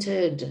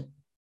self-centered.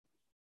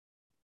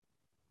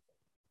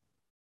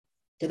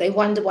 Do they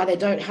wonder why they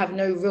don't have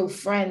no real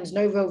friends,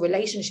 no real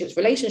relationships?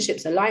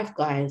 Relationships are life,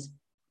 guys.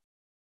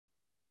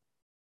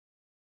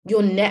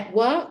 Your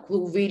network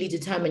will really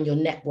determine your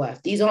net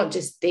worth. These aren't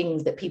just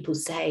things that people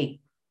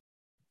say.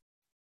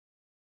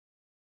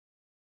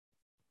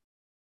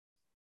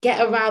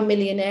 Get around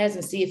millionaires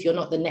and see if you're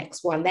not the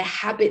next one. Their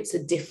habits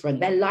are different.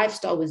 Their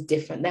lifestyle is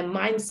different. Their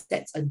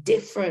mindsets are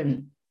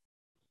different.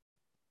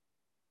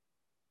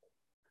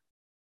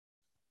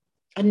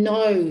 And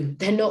no,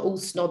 they're not all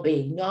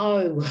snobby.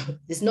 No,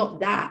 it's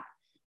not that.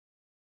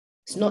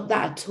 It's not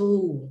that at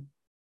all.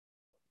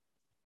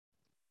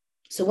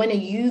 So when are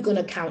you going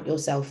to count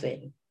yourself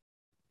in?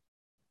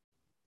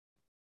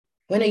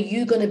 When are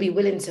you going to be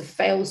willing to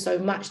fail so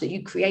much that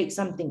you create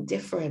something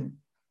different?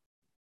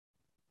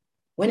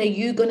 When are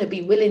you going to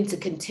be willing to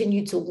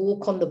continue to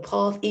walk on the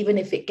path, even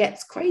if it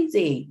gets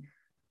crazy?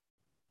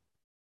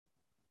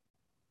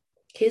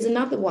 Here's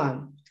another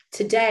one.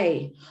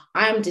 Today,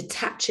 I am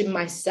detaching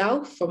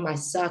myself from my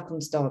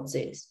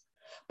circumstances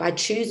by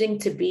choosing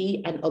to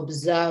be an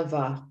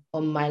observer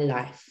on my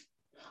life.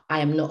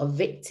 I am not a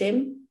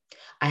victim.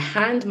 I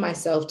hand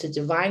myself to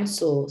divine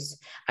source,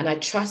 and I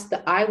trust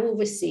that I will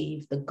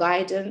receive the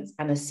guidance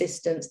and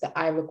assistance that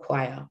I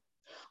require.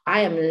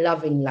 I am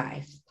loving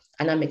life,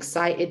 and I'm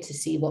excited to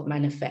see what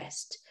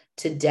manifests.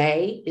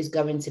 Today is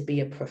going to be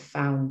a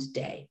profound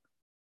day.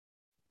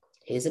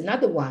 Here's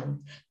another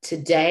one.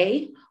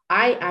 Today,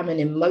 I am an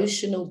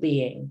emotional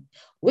being,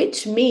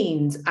 which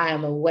means I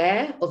am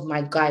aware of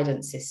my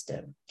guidance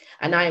system,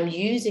 and I am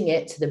using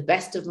it to the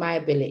best of my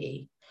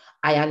ability.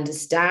 I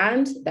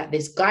understand that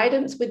this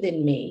guidance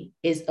within me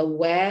is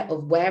aware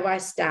of where I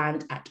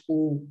stand at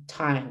all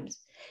times,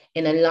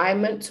 in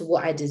alignment to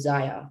what I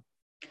desire.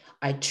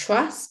 I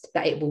trust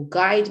that it will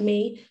guide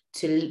me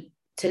to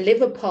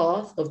live a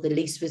path of the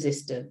least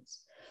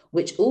resistance,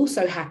 which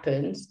also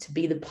happens to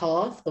be the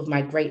path of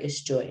my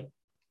greatest joy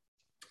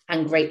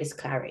and greatest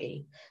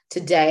clarity.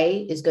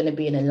 Today is going to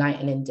be an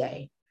enlightening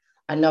day.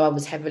 I know I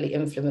was heavily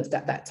influenced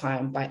at that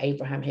time by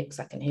Abraham Hicks.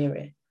 I can hear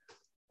it.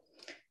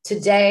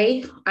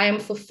 Today, I am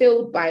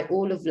fulfilled by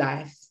all of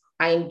life.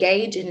 I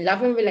engage in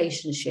loving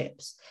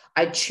relationships.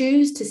 I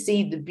choose to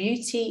see the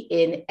beauty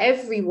in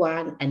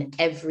everyone and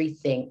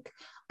everything.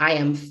 I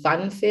am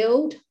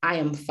fun-filled, I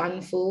am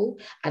funful,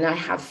 and I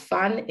have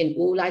fun in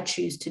all I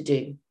choose to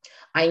do.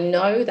 I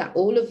know that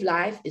all of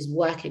life is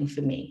working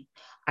for me.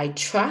 I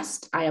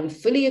trust I am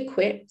fully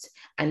equipped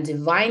and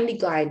divinely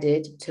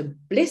guided to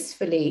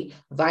blissfully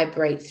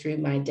vibrate through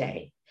my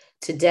day.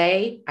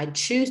 Today, I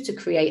choose to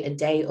create a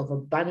day of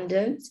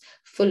abundance,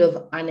 full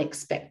of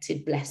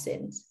unexpected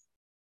blessings.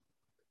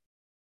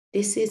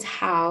 This is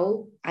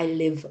how I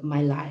live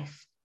my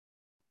life.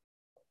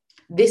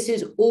 This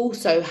is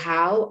also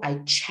how I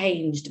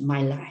changed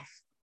my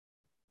life.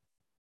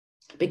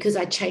 Because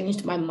I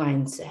changed my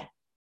mindset.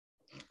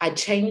 I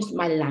changed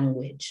my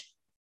language.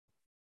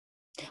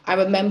 I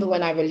remember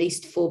when I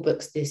released 4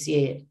 books this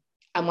year,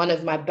 And one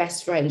of my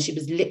best friends, she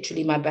was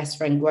literally my best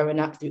friend growing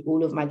up through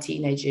all of my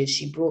teenage years,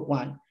 she brought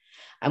one.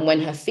 And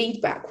when her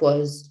feedback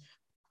was,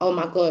 oh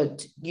my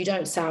God, you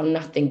don't sound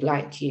nothing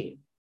like you.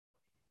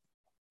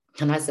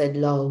 And I said,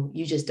 Lol,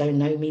 you just don't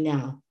know me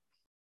now.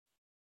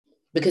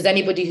 Because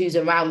anybody who's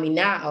around me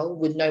now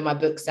would know my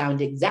books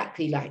sound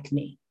exactly like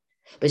me.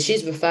 But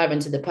she's referring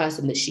to the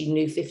person that she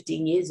knew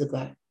 15 years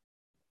ago.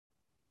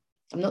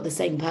 I'm not the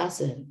same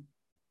person.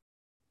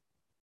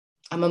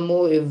 I'm a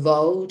more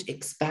evolved,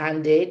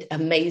 expanded,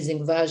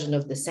 amazing version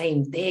of the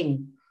same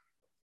thing.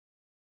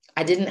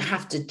 I didn't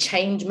have to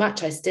change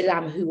much. I still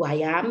am who I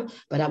am.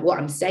 But what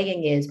I'm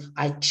saying is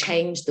I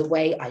changed the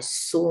way I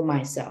saw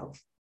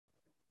myself.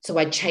 So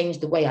I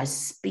changed the way I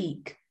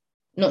speak,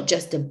 not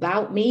just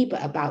about me,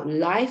 but about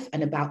life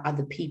and about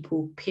other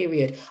people,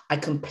 period. I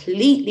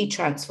completely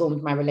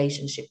transformed my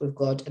relationship with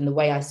God and the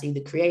way I see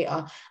the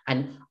Creator.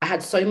 And I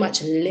had so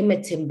much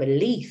limiting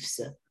beliefs.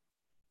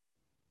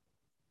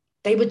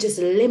 They were just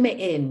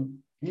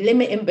limiting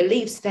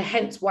beliefs.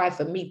 Hence why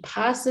for me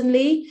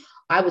personally,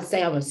 I would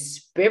say I'm a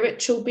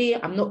spiritual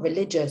being. I'm not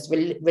religious.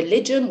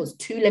 Religion was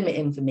too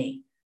limiting for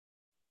me.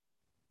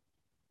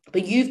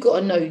 But you've got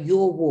to know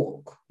your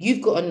walk.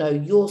 You've got to know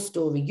your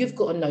story. You've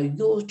got to know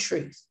your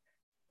truth.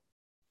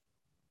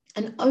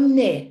 And own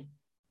it.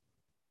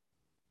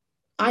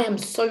 I am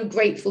so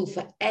grateful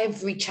for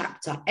every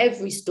chapter,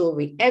 every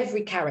story,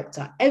 every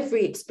character,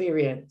 every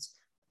experience.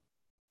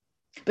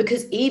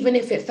 Because even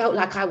if it felt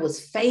like I was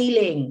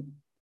failing,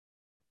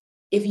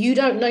 if you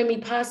don't know me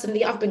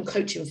personally, I've been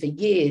coaching for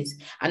years.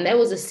 And there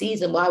was a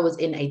season where I was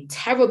in a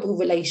terrible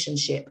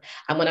relationship.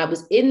 And when I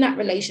was in that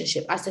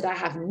relationship, I said, I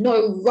have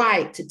no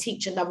right to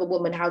teach another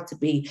woman how to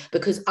be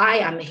because I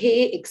am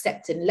here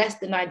accepting less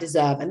than I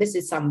deserve. And this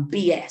is some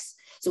BS.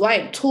 So I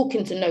am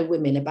talking to no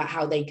women about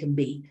how they can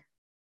be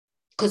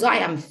because I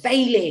am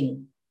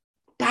failing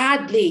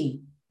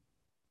badly.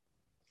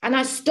 And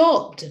I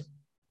stopped.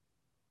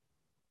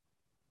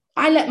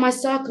 I let my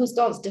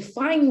circumstance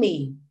define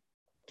me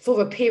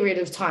for a period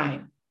of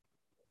time.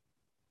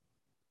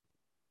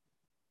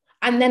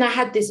 And then I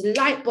had this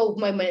light bulb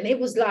moment, and it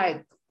was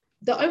like,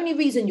 the only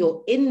reason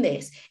you're in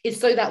this is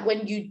so that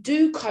when you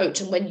do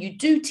coach and when you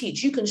do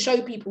teach, you can show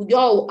people,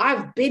 yo,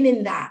 I've been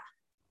in that.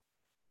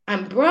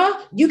 And bruh,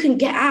 you can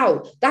get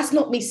out. That's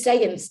not me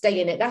saying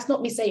stay in it. That's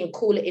not me saying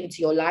call it into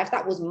your life.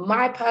 That was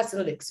my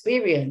personal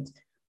experience.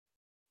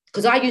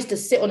 Because I used to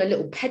sit on a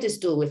little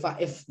pedestal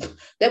if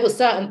there were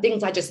certain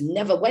things I just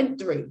never went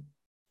through.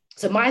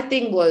 So my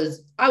thing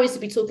was, I used to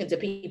be talking to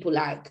people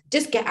like,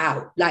 just get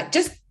out, like,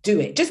 just do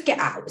it, just get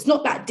out. It's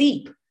not that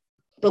deep.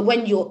 But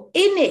when you're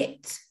in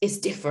it, it's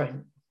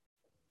different.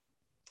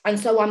 And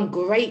so I'm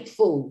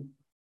grateful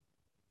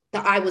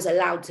that I was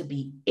allowed to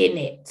be in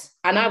it.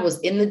 And I was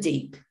in the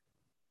deep.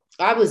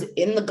 I was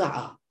in the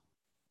gutter.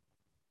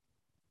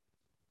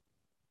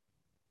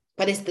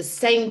 But it's the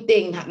same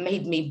thing that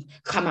made me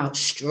come out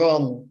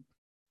strong.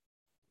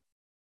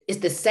 It's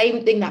the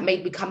same thing that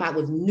made me come out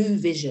with new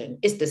vision.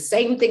 It's the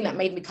same thing that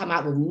made me come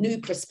out with new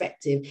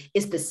perspective.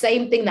 It's the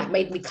same thing that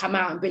made me come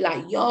out and be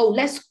like, yo,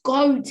 let's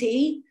go,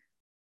 T.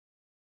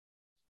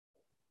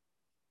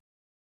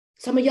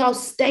 Some of y'all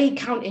stay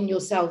counting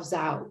yourselves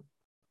out.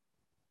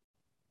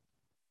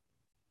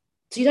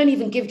 So you don't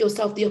even give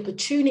yourself the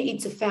opportunity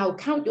to fail.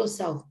 Count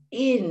yourself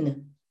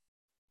in.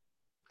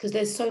 Because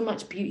there's so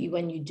much beauty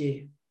when you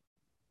do.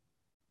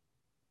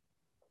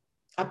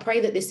 I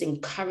pray that this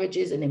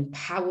encourages and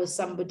empowers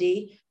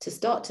somebody to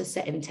start to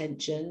set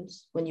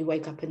intentions when you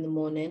wake up in the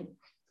morning.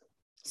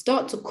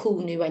 Start to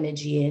call new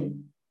energy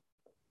in.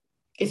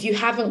 If you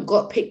haven't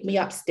got pick me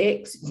up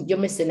sticks, you're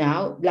missing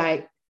out.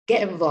 Like,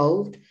 get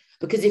involved.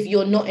 Because if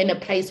you're not in a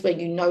place where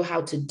you know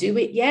how to do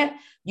it yet,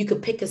 you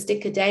could pick a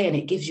stick a day and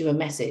it gives you a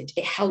message.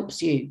 It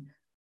helps you.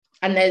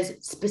 And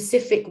there's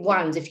specific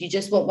ones. If you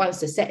just want ones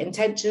to set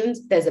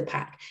intentions, there's a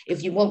pack.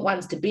 If you want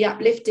ones to be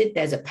uplifted,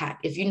 there's a pack.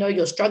 If you know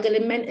you're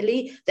struggling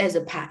mentally, there's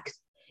a pack.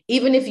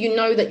 Even if you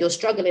know that you're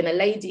struggling, a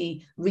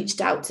lady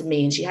reached out to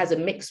me and she has a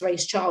mixed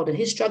race child and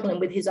he's struggling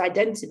with his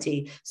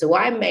identity. So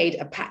I made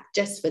a pack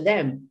just for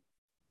them.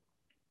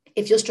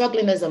 If you're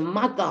struggling as a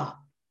mother,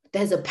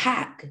 there's a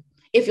pack.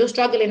 If you're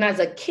struggling as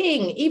a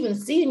king, even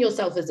seeing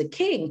yourself as a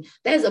king,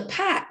 there's a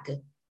pack.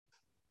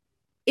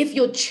 If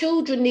your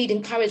children need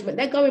encouragement,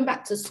 they're going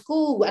back to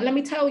school. And let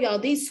me tell y'all,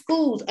 these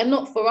schools are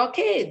not for our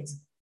kids.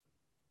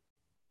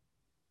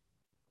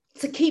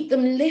 To keep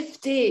them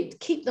lifted,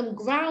 keep them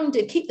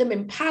grounded, keep them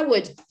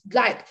empowered,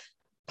 like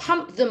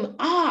pump them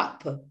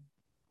up.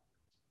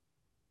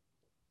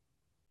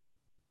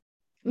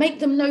 Make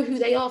them know who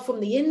they are from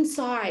the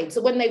inside.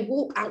 So when they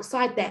walk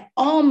outside, they're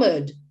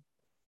armored.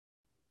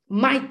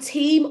 My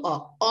team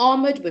are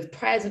armored with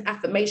prayers and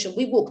affirmation.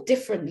 We walk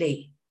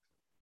differently.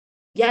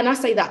 Yeah, and I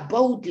say that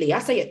boldly. I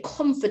say it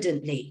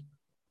confidently.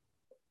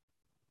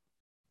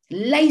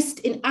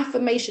 Laced in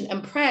affirmation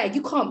and prayer.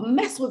 You can't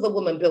mess with a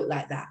woman built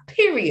like that,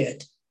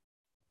 period.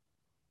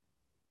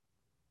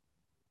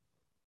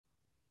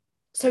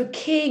 So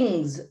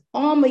kings,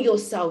 armor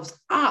yourselves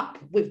up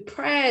with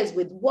prayers,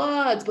 with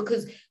words,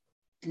 because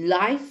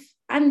life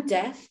and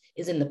death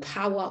is in the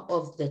power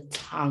of the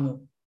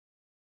tongue.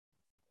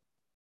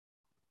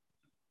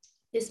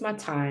 It's my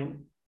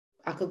time.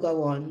 I could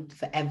go on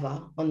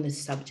forever on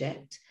this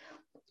subject,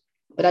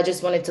 but I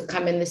just wanted to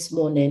come in this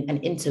morning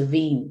and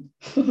intervene.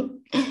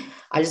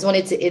 I just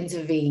wanted to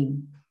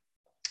intervene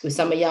with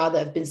some of y'all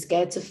that have been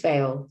scared to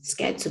fail,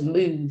 scared to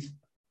move.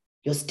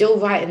 You're still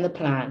writing the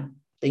plan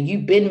that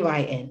you've been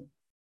writing.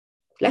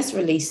 Let's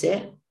release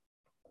it.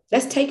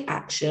 Let's take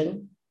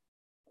action.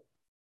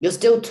 You're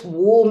still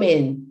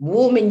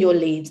warming your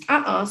leads.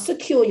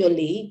 Secure your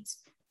leads.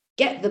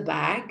 Get the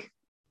bag.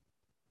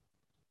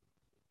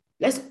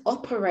 Let's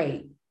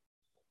operate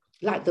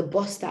like the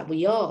boss that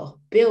we are.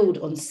 Build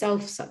on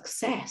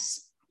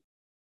self-success.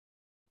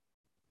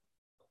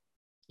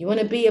 You want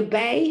to be a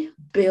bae?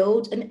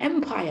 Build an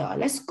empire.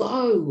 Let's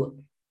go.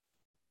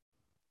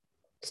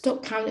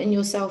 Stop counting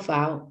yourself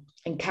out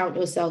and count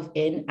yourself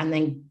in, and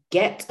then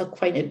get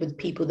acquainted with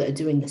people that are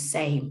doing the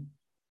same.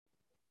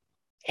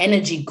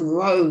 Energy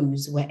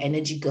grows where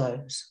energy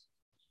goes.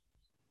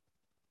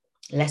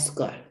 Let's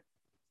go.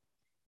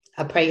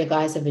 I pray you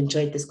guys have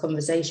enjoyed this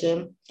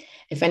conversation.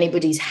 If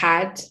anybody's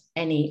had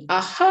any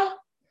aha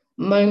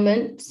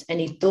moments,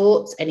 any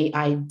thoughts, any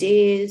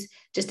ideas,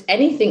 just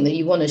anything that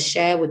you want to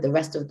share with the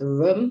rest of the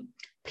room,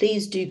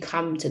 please do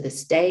come to the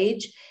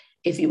stage.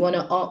 If you want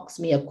to ask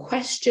me a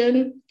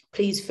question,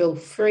 please feel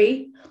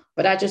free.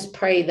 But I just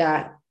pray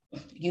that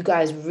you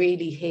guys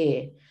really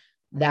hear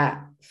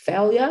that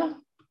failure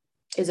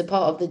is a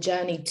part of the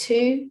journey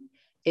too,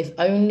 if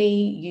only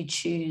you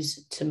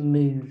choose to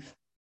move.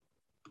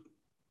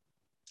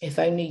 If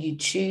only you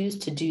choose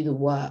to do the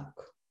work.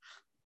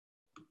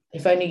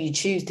 If only you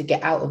choose to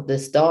get out of the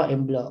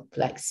starting block,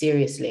 like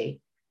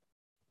seriously.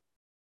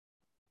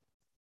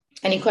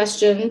 Any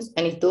questions,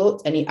 any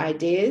thoughts, any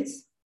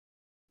ideas?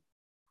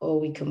 Or are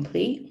we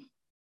complete?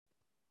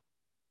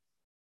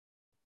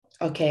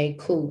 Okay,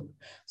 cool.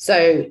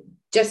 So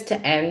just to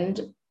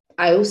end,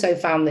 I also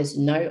found this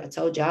note. I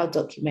told you I'll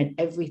document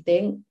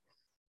everything.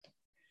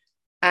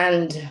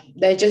 And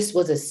there just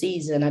was a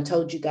season, I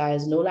told you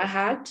guys, and all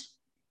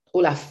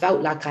I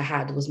felt like I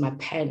had was my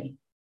pen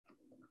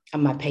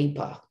and my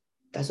paper.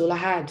 That's all I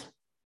had.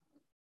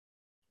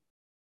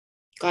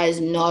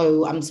 Guys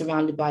know I'm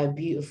surrounded by a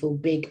beautiful,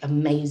 big,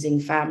 amazing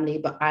family,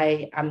 but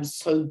I am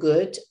so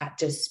good at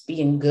just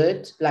being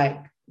good,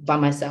 like by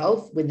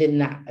myself within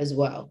that as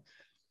well.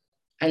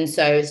 And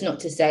so it's not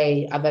to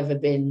say I've ever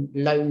been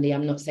lonely.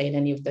 I'm not saying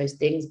any of those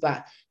things,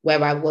 but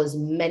where I was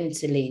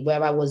mentally,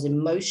 where I was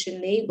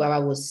emotionally, where I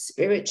was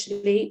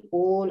spiritually,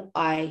 all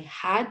I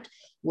had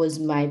was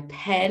my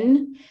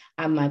pen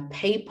and my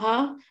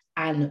paper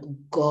and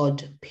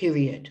God,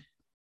 period.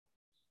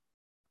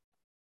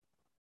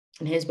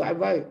 And here's what I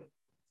wrote.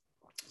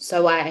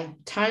 So I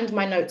turned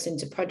my notes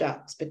into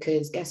products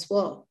because guess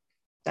what?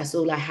 That's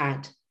all I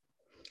had.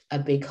 A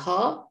big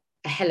heart,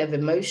 a hell of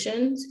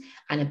emotions,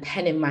 and a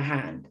pen in my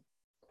hand.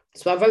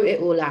 So I wrote it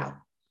all out.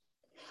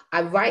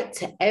 I write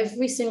to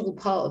every single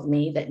part of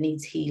me that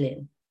needs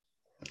healing.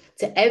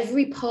 To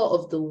every part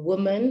of the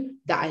woman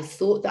that I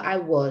thought that I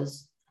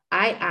was,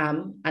 I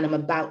am, and I'm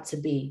about to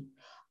be.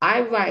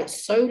 I write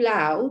so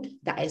loud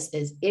that it's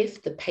as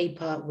if the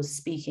paper was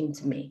speaking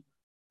to me.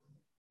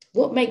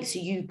 What makes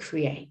you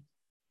create?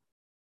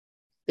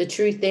 The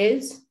truth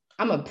is,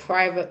 I'm a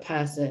private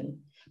person,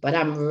 but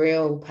I'm a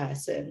real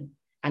person,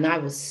 and I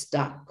was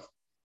stuck.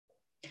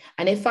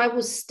 And if I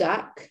was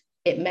stuck,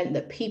 it meant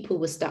that people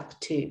were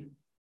stuck too.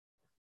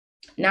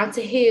 Now,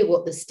 to hear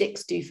what the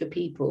sticks do for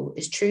people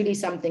is truly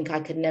something I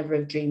could never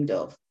have dreamed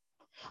of.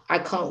 I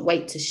can't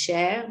wait to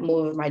share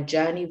more of my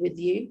journey with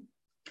you.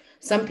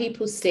 Some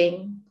people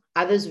sing,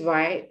 others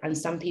write, and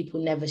some people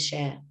never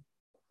share.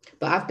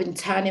 But I've been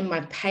turning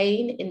my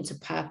pain into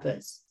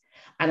purpose,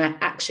 and I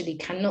actually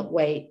cannot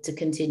wait to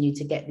continue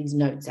to get these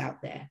notes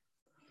out there.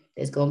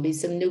 There's going to be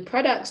some new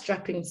products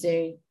dropping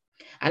soon,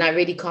 and I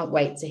really can't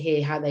wait to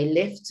hear how they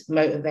lift,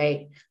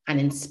 motivate, and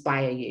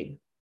inspire you.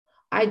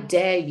 I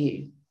dare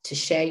you to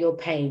share your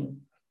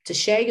pain, to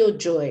share your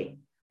joy,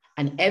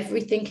 and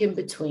everything in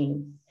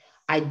between.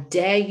 I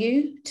dare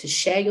you to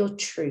share your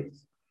truth,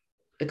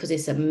 because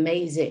it's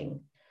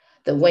amazing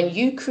that when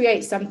you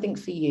create something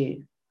for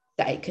you,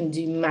 that it can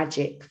do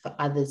magic for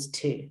others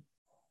too.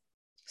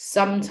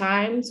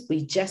 Sometimes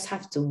we just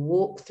have to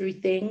walk through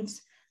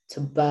things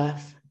to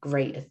birth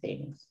greater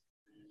things.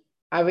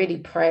 I really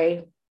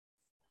pray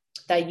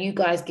that you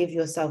guys give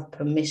yourself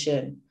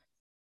permission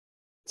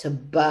to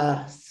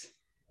birth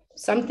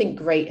something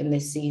great in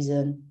this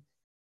season.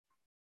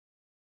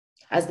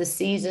 As the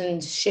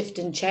seasons shift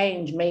and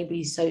change,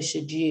 maybe so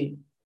should you.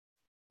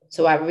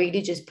 So I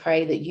really just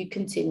pray that you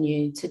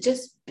continue to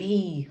just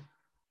be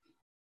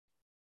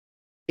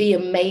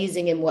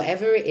amazing in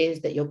whatever it is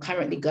that you're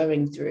currently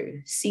going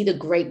through. See the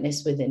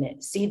greatness within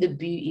it. See the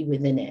beauty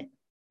within it.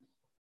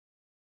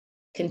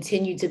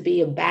 Continue to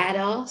be a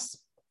badass.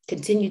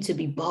 Continue to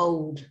be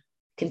bold.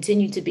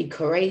 Continue to be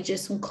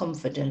courageous and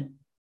confident.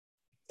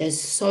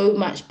 There's so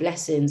much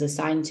blessings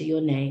assigned to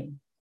your name,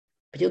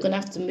 but you're going to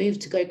have to move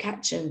to go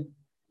catch them.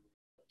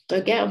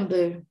 Go get them,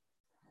 boo.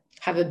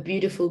 Have a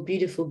beautiful,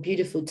 beautiful,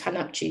 beautiful Turn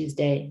Up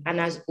Tuesday. And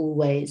as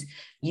always,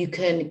 you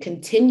can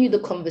continue the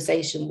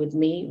conversation with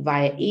me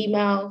via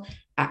email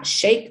at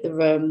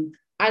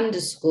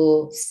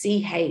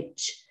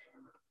shaketheroom_ch.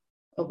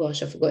 Oh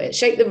gosh, I forgot it.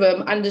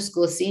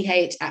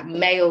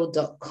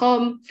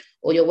 shaketheroom_ch@mail.com,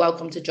 or you're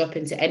welcome to drop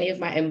into any of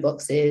my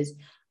inboxes.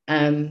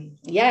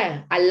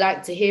 Yeah, I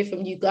like to hear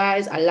from you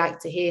guys. I like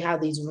to hear how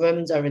these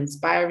rooms are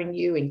inspiring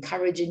you,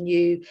 encouraging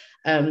you.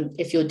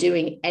 If you're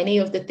doing any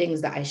of the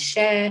things that I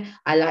share,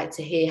 I like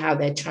to hear how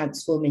they're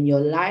transforming your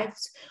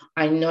lives.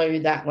 I know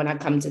that when I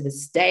come to the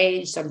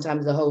stage,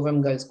 sometimes the whole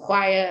room goes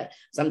quiet.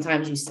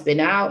 Sometimes you spin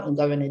out and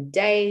go in a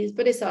daze,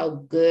 but it's all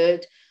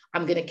good.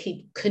 I'm gonna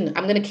keep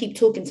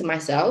talking to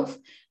myself.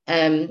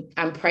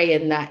 I'm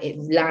praying that it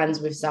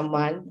lands with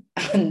someone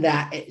and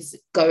that it's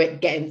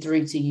getting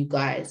through to you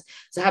guys.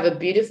 So have a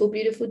beautiful,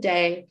 beautiful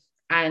day.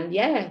 And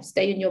yeah,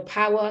 stay in your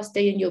power,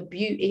 stay in your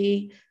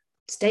beauty,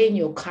 stay in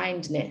your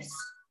kindness.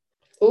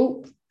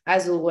 Oh,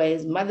 as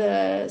always,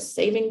 Mother,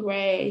 saving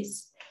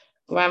grace,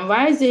 Grand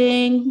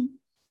Rising.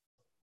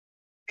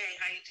 Hey,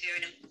 how you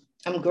doing?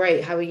 I'm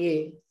great. How are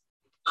you?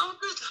 I'm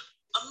good.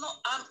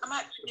 I'm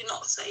actually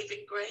not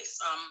saving grace.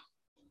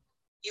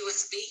 You were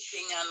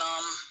speaking and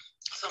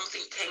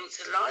something came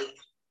to light.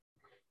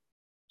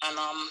 And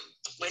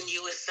when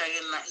you were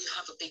saying that you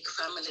have a big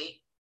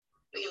family,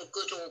 but you're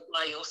good all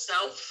by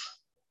yourself,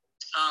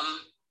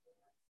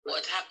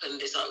 what had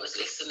happened is I was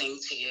listening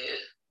to you.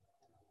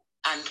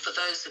 And for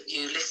those of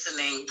you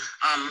listening,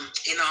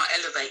 in our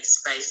Elevate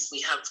space, we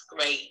have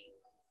great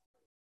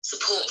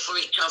support for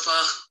each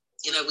other.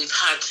 You know, we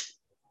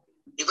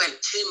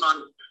went 2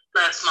 months.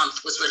 First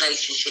month was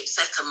relationship,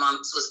 second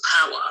month was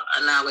power,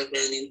 and now we're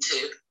going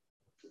into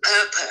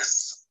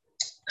purpose.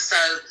 So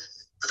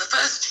for the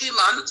first 2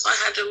 months, I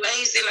had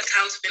amazing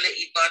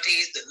accountability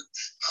buddies and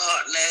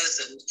partners,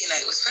 and, you know,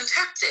 it was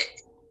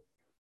fantastic.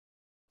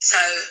 So,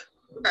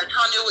 you know,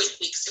 Tanya always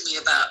speaks to me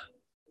about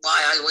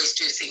why I always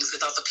do things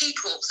with other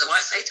people. So I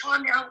say,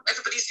 Tanya,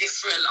 everybody's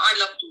different. I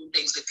love doing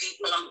things with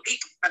people. I'm a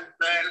people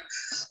person.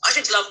 I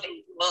just love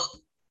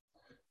people.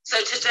 So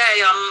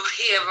today I'm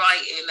here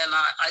writing and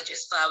I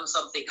just found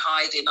something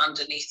hiding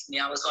underneath me.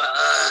 I was like,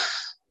 ugh.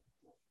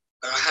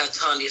 I heard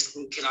Tanya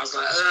speaking. I was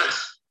like, ugh.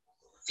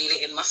 Feel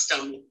it in my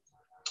stomach.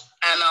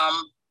 And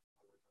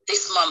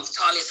this month,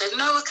 Tanya said,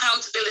 no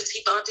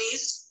accountability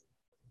buddies.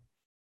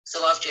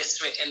 So I've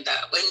just written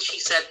that. When she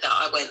said that,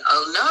 I went,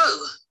 oh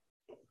no.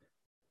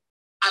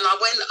 And I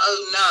went,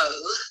 oh no,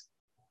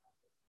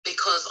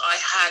 because I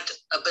had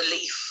a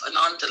belief, an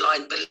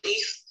underlying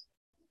belief,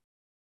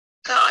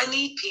 that I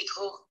need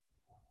people.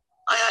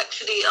 I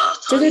actually are.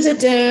 Shut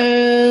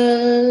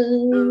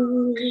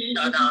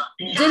up.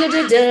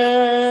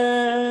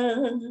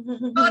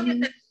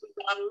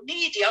 I'm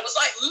needy. I was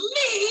like,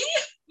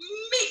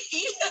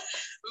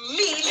 me,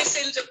 Miss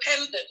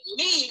Independent,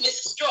 me,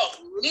 Miss Strong,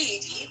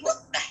 needy.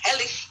 What the hell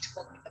is she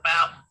talking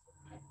about?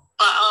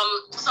 But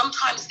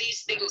sometimes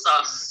these things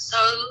are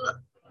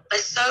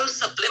they're so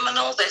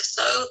subliminal, they're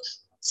so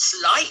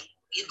slight.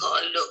 You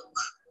gotta look,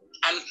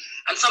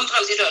 and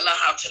sometimes you don't know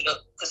how to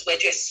look because we're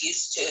just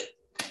used to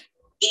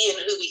being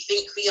who we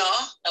think we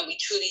are, and we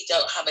truly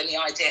don't have any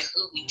idea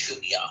who we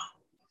truly are.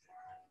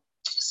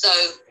 So,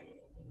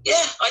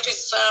 yeah, I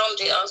just found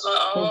it. I was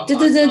like, oh. Do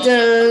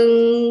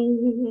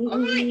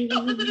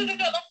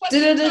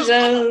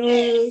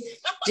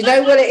you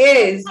know what it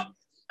is?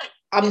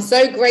 I'm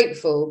so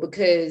grateful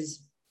because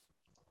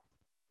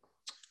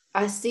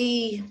I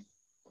see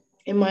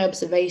in my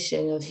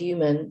observation of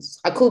humans,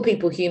 I call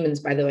people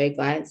humans, by the way,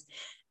 guys.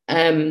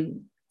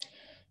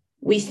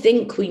 We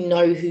think we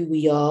know who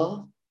we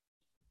are.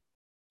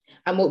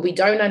 And what we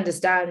don't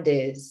understand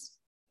is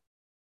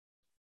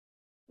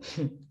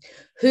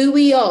who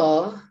we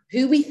are,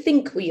 who we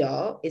think we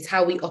are, is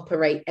how we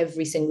operate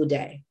every single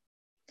day.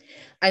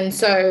 And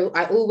so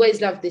I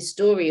always love this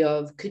story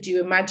of, could you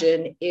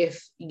imagine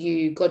if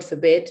you, God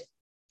forbid,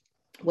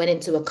 went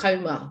into a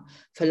coma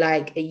for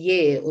like a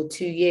year or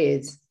 2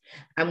 years,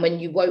 and when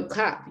you woke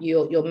up,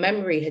 your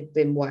memory had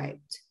been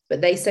wiped, but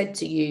they said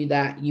to you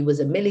that you was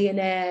a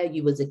millionaire,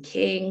 you was a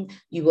king,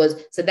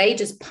 so they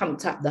just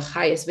pumped up the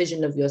highest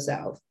vision of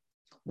yourself.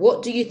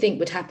 What do you think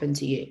would happen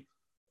to you?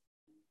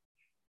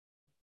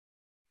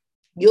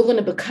 You're going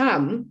to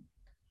become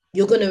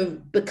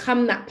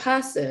that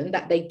person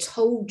that they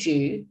told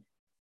you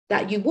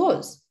that you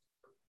was,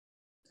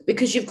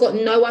 because you've got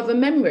no other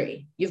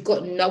memory. You've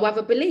got no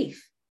other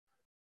belief.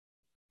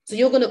 So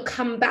you're going to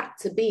come back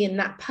to being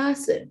that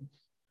person.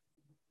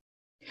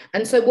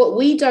 And so what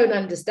we don't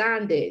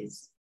understand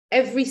is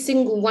every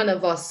single one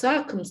of our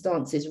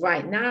circumstances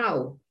right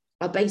now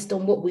are based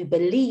on what we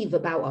believe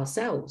about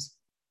ourselves.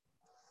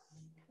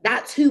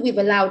 That's who we've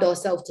allowed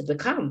ourselves to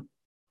become.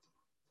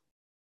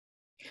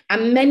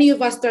 And many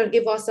of us don't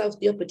give ourselves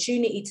the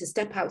opportunity to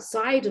step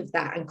outside of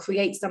that and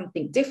create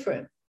something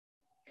different.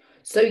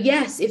 So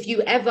yes, if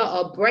you ever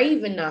are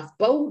brave enough,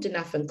 bold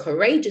enough, and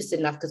courageous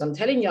enough, because I'm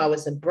telling you,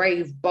 it's a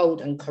brave,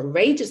 bold, and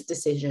courageous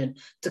decision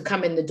to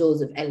come in the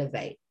doors of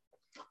Elevate.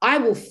 I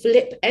will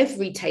flip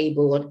every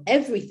table on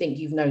everything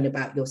you've known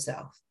about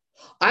yourself.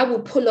 I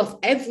will pull off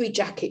every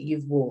jacket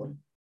you've worn.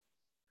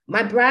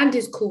 My brand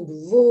is called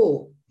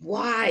Raw.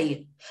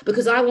 Why?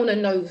 Because I want to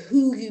know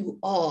who you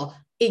are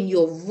in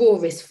your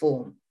rawest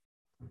form.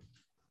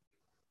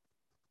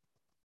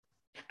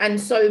 And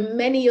so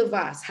many of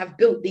us have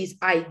built these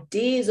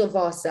ideas of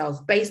ourselves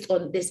based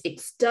on this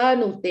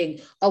external thing.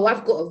 Oh,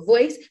 I've got a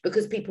voice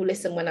because people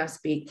listen when I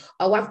speak.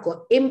 Oh, I've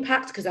got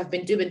impact because I've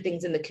been doing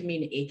things in the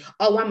community.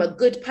 Oh, I'm a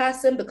good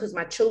person because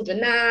my children,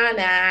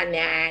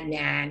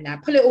 nah.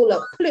 Pull it all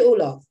up, pull it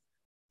all off,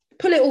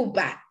 pull it all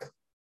back.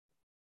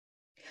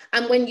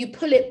 And when you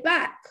pull it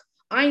back,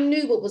 I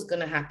knew what was going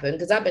to happen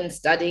because I've been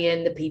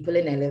studying the people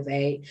in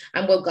Elevate,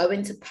 and we'll go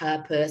into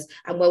purpose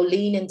and we'll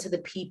lean into the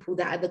people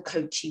that are the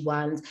coachy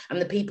ones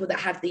and the people that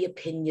have the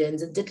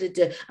opinions and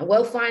and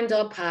we'll find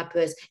our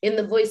purpose in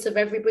the voice of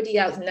everybody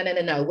else.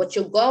 No. What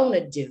you're going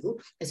to do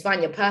is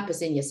find your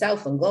purpose in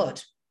yourself and God.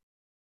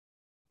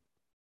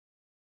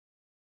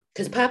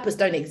 Because purpose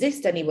don't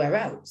exist anywhere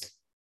else.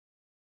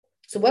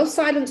 So we'll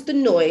silence the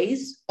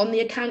noise on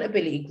the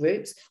accountability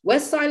groups. We'll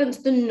silence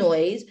the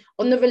noise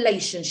on the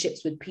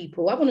relationships with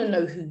people. I want to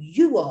know who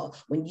you are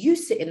when you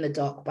sit in the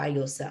dark by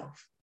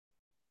yourself.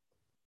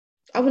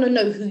 I want to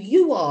know who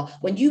you are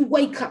when you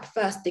wake up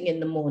first thing in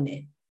the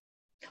morning.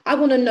 I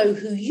want to know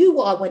who you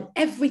are when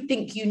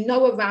everything you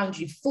know around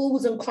you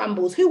falls and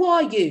crumbles. Who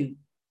are you?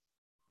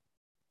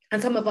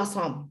 And some of us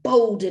aren't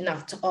bold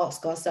enough to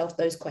ask ourselves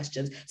those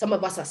questions. Some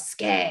of us are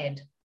scared.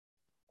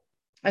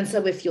 And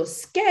so if you're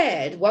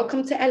scared,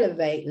 welcome to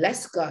Elevate.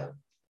 Let's go.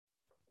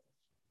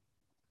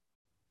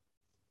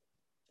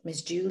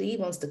 Miss Julie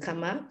wants to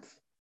come up.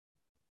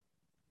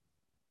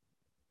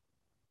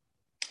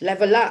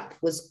 Level Up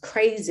was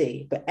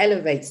crazy, but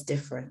Elevate's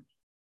different.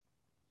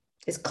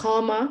 It's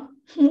calmer.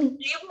 Do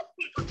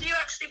you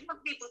actually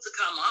want people to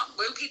come up?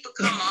 When people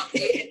come up,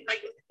 you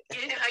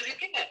know how you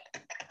get.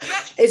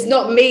 It's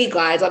not me,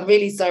 guys. I'm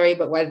really sorry,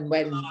 but when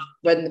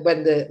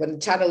the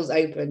channel's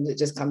open, it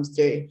just comes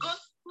through.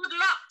 Good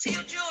luck to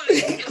you,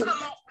 Julie. You come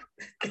up.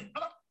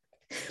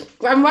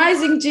 Grand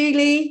Rising,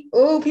 Julie.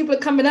 Oh, people are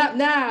coming up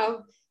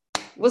now.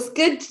 What's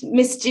good,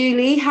 Miss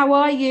Julie? How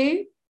are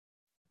you?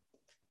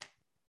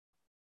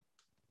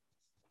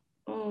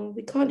 Oh,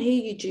 we can't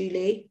hear you,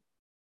 Julie.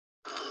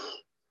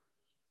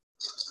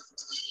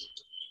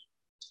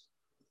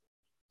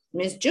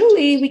 Miss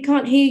Julie, we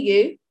can't hear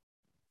you.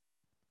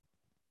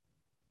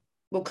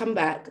 We'll come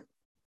back.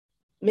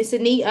 Miss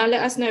Anita,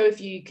 let us know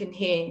if you can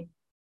hear.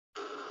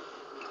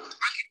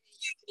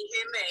 Can you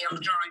hear me? I'm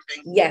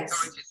driving. Yes.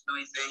 Sorry if it's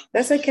noisy.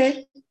 That's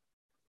okay.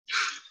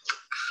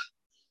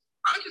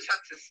 I just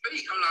had to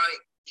speak. I'm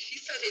like, she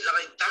said it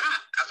like that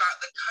about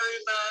the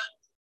coma.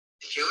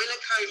 If you're in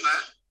a coma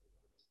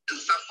and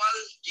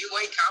you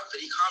wake up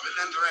and you can't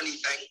remember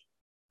anything,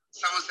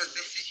 someone says,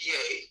 this is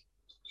you.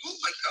 Oh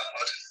my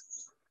God.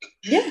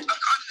 Yeah. I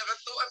kind of never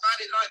thought about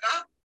it like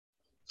that.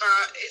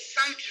 But it's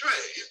so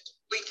true.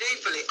 We do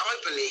believe, I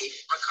believe,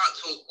 I can't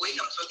talk we,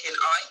 I'm talking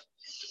I.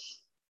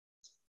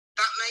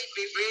 That made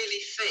me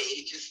really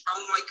see just,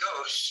 oh my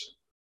gosh,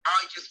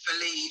 I just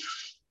believe.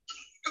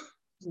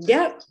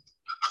 Yep.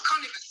 I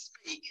can't even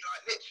speak,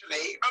 like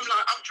literally. I'm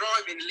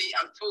driving,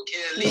 I'm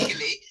talking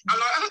illegally. I'm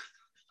like, I can't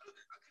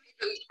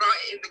even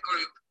write it in the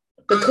group.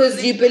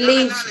 Because you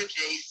believe. That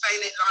analogy,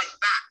 saying it like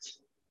that,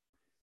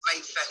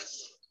 made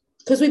sense.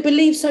 Because we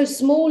believe so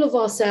small of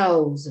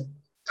ourselves.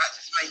 That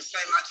just made so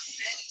much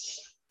sense.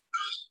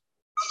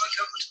 Oh my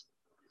God.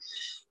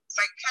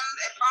 So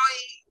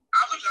I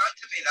would like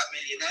to be that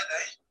millionaire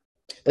though.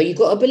 But you've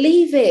got to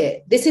believe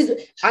it.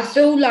 I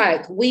feel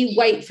like we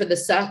wait for the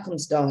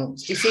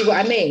circumstance. Do you see what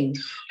I mean?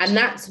 And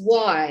that's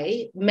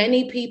why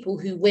many people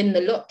who win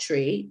the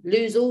lottery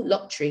lose all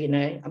lottery, you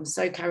know. I'm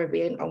so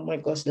Caribbean. Oh my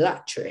gosh,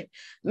 lottery.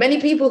 Many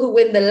people who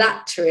win the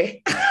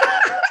lottery,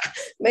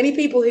 many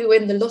people who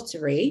win the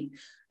lottery,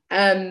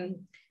 they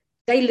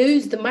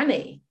lose the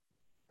money.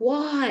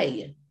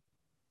 Why?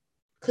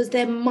 Because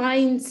their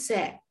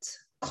mindset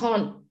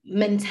can't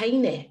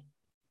maintain it.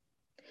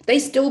 They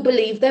still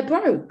believe they're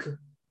broke.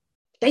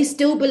 They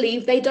still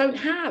believe they don't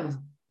have.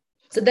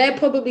 So they're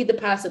probably the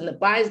person that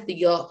buys the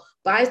yacht,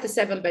 buys the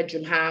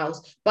 7-bedroom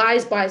house,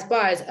 buys.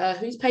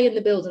 Who's paying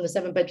the bills in the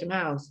 7-bedroom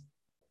house?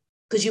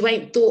 Because you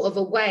ain't thought of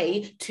a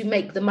way to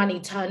make the money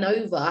turn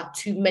over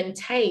to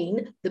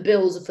maintain the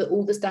bills for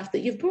all the stuff that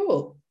you've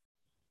brought.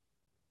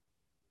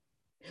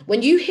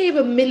 When you hear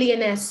a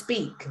millionaire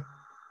speak,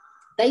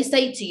 they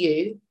say to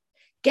you,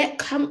 get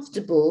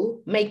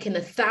comfortable making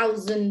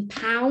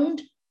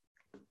 £1,000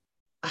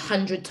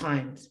 100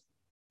 times.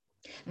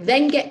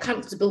 Then get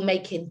comfortable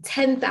making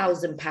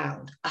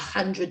 £10,000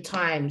 100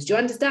 times. Do you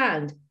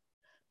understand?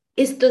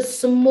 It's the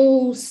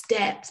small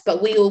steps,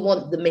 but we all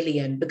want the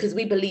million because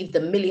we believe the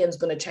million's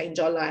going to change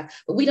our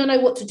life. But we don't know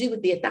what to do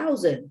with the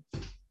 1,000.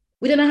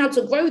 We don't know how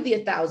to grow the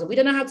 1,000. We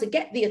don't know how to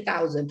get the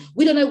 1,000.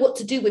 We don't know what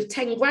to do with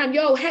 10 grand.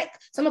 Yo, heck,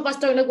 some of us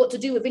don't know what to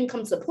do with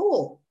income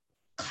support.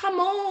 Come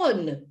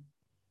on.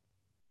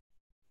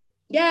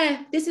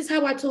 Yeah, this is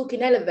how I talk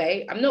in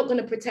Elevate. I'm not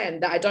going to pretend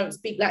that I don't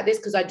speak like this,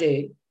 because I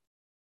do.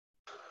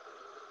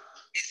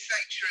 It's so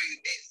true.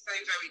 It's so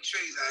very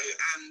true, though.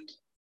 And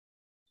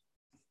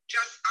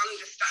just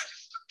understand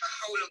the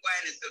whole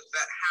awareness of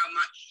that, how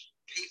much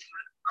people,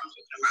 I'm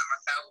talking about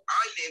myself,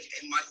 I live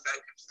in my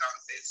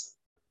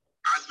circumstances.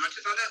 As much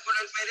as I don't want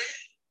to admit it,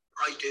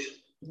 I do.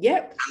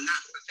 Yep. And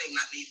that's the thing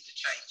that needs to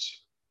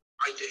change.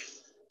 I do.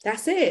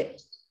 That's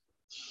it.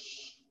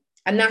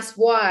 And that's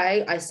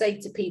why I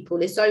say to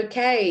people, it's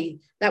okay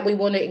that we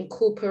want to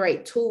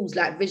incorporate tools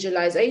like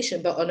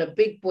visualization, but on a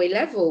big boy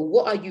level,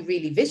 what are you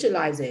really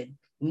visualizing?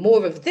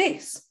 More of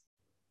this?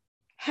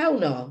 Hell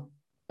no.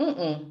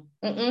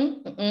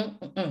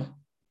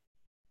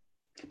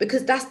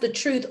 Because that's the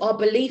truth. Our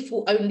belief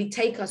will only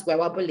take us where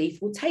our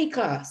belief will take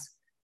us.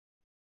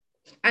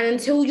 And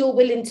until you're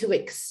willing to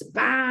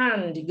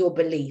expand your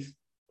belief,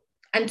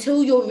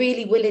 until you're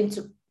really willing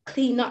to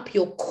clean up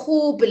your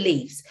core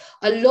beliefs,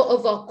 a lot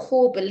of our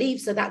core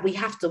beliefs are that we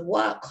have to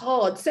work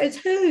hard. Says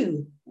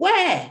who?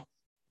 Where?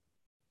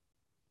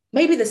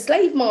 Maybe the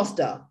slave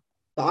master,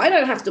 but I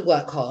don't have to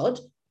work hard.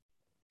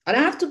 I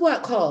don't have to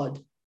work hard.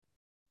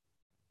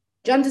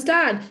 Do you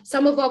understand?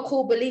 Some of our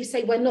core beliefs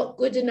say we're not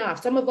good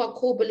enough. Some of our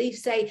core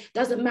beliefs say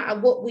doesn't matter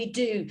what we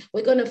do,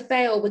 we're going to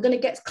fail. We're going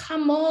to get,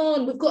 come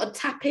on, we've got to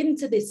tap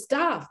into this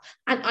stuff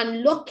and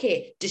unlock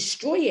it,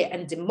 destroy it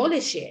and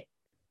demolish it.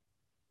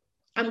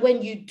 And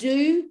when you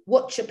do,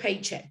 watch your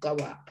paycheck go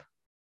up.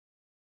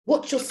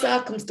 Watch your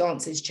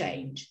circumstances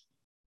change.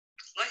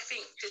 I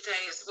think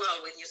today as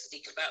well, when you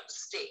speak about the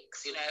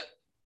sticks, you know,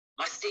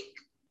 my stick,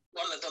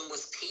 one of them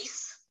was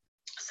peace.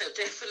 So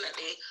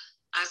definitely,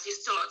 as you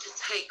start to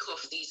take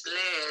off these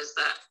layers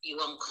that you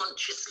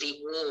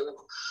unconsciously wore,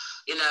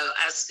 you know,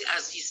 as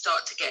you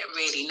start to get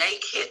really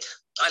naked,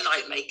 I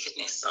like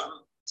nakedness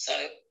on. So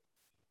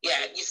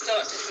yeah, you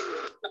start to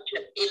feel such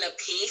an inner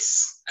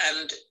peace,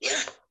 and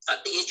yeah,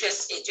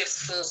 it just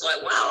feels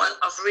like, wow,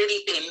 I've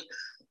really been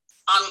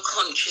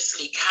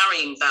unconsciously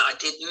carrying that. I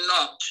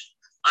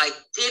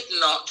did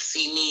not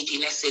see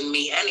neediness in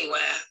me anywhere.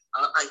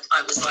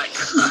 I was like,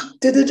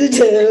 it was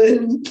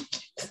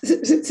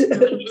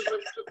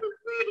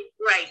really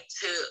great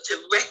to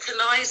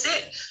recognize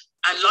it.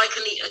 And like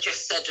Anita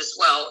just said as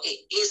well, it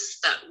is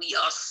that we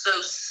are so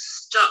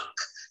stuck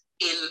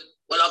in,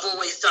 well, I've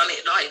always done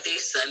it like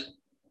this, and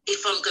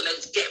if I'm going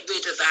to get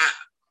rid of that,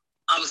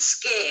 I'm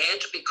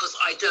scared because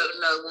I don't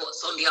know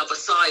what's on the other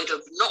side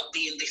of not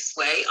being this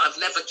way. I've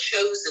never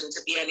chosen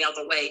to be any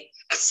other way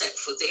except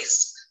for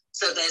this.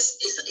 So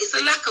it's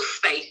a lack of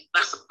faith.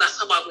 That's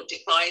how I would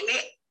define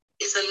it.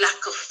 It's a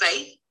lack of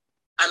faith.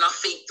 And I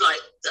think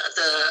like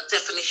the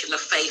definition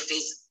of faith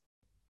is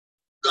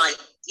like,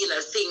 you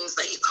know, things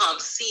that you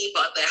can't see,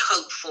 but they're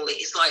hopeful.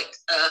 It's like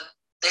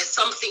there's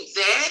something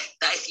there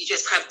that if you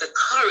just have the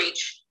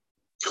courage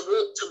to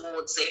walk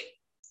towards it,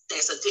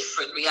 there's a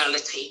different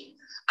reality.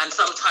 And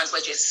sometimes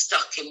we're just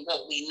stuck in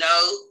what we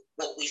know,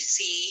 what we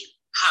see,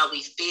 how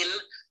we've been.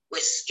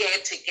 We're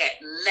scared to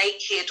get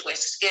naked. We're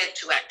scared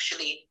to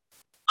actually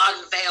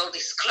unveil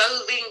this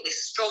clothing,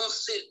 this strong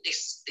suit,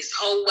 this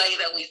whole way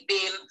that we've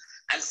been,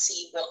 and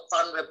see what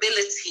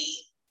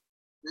vulnerability,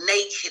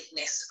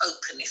 nakedness,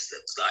 openness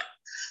looks like.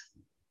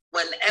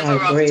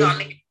 Whenever I've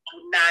done it,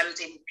 I land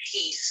in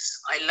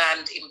peace. I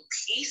land in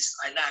peace.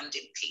 I land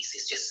in peace.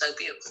 It's just so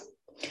beautiful.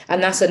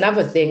 And that's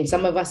another thing.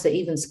 Some of us are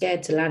even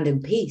scared to land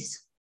in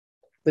peace.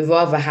 We'd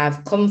rather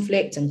have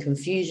conflict and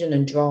confusion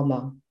and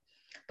drama.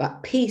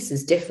 But peace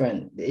is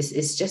different.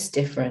 It's just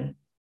different.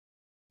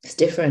 It's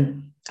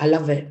different. I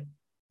love it.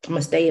 I'm going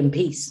to stay in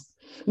peace.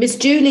 Miss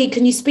Julie,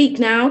 can you speak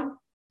now?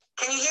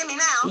 Can you hear me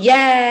now?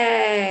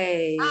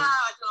 Yay. I don't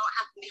know what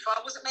happened before.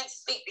 I wasn't meant to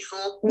speak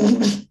before.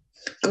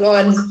 Go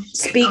on,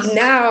 speak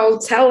now.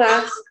 Tell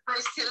us.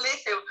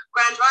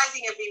 Grand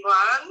Rising,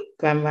 everyone.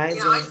 Grand Rising.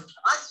 You know,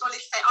 I just wanted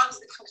to say I was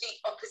the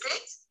complete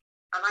opposite.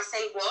 And I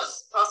say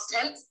was, past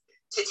tense,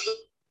 to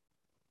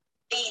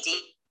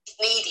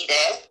needy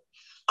there.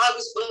 I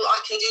was all, I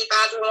can do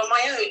bad all on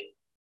my own.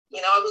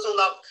 You know, I was all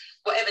like,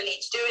 whatever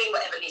needs doing,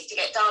 whatever needs to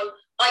get done,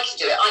 I can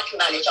do it, I can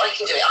manage, I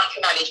can do it, I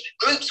can manage.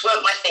 Groups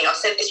weren't my thing. I've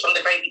said this from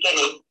the very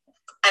beginning.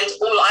 And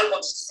all I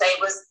wanted to say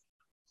was,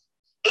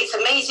 it's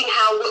amazing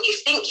how what you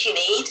think you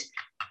need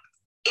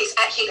is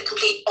actually the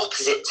complete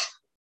opposite.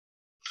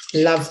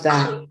 Love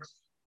that.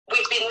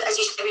 We've been, as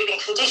you said, we've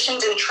been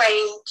conditioned and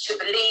trained to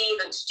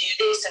believe and to do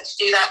this and to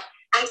do that.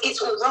 And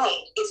it's all wrong.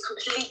 It's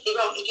completely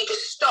wrong. If you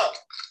just stop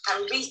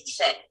and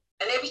reset,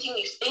 and everything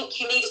you think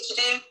you needed to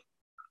do,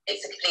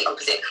 it's the complete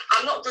opposite.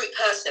 I'm not a group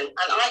person, and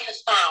I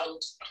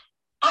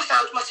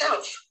found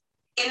myself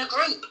in a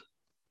group.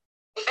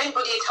 If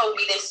anybody had told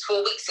me this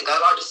 4 weeks ago,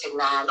 I'd have said,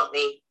 nah, not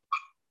me.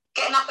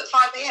 Getting up at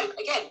 5 a.m.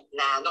 again,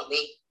 nah, not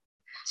me.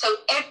 So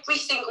every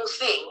single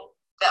thing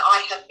that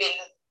I have been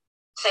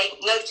saying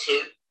no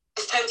to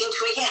has turned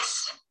into a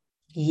yes.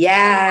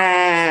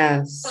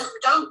 Yes. So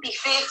don't be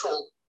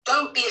fearful.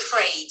 Don't be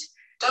afraid.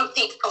 Don't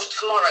think of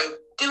tomorrow.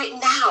 Do it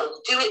now.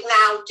 Do it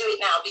now. Do it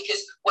now.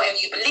 Because whatever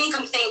you believe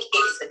and think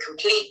is the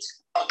complete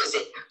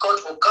opposite. God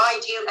will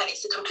guide you, and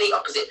it's the complete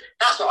opposite.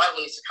 That's what I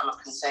wanted to come up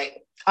and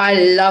say. I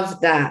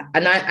love that.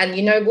 And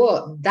you know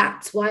what?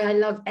 That's why I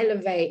love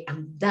Elevate.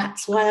 And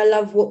that's why I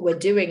love what we're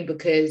doing,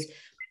 because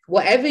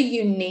whatever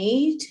you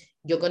need,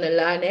 you're going to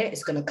learn it.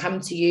 It's going to come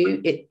to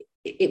you.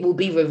 It will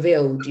be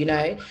revealed, you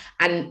know,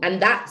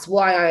 and that's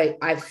why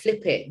I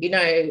flip it, you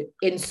know.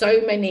 In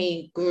so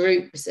many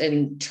groups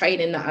and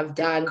training that I've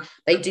done,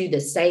 they do the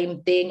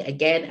same thing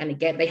again and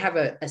again. They have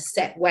a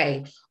set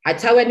way. I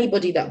tell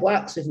anybody that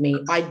works with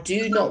me, I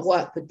do not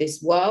work with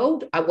this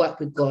world, I work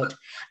with God.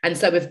 And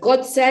so if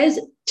God says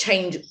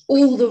change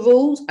all the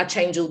rules, I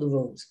change all the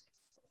rules.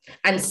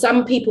 And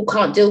some people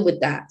can't deal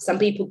with that. Some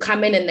people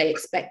come in and they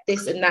expect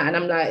this and that, and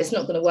I'm like, it's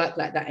not going to work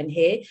like that in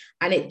here.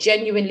 And it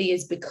genuinely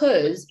is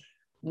because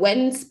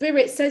when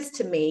Spirit says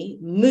to me,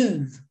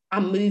 move,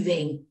 I'm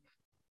moving.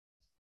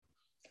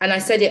 And I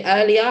said it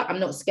earlier, I'm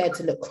not scared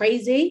to look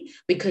crazy,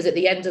 because at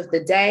the end of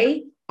the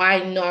day,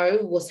 I know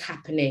what's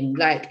happening.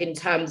 Like, in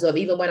terms of,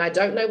 even when I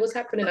don't know what's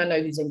happening, I know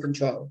who's in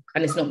control,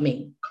 and it's not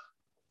me.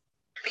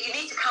 But you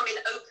need to come in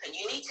open.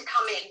 You need to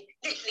come in,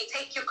 literally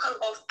take your coat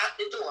off at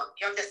the door.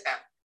 You understand?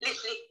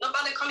 Literally, not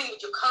bother coming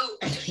with your coat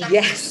and your shackles.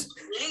 Yes.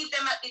 Leave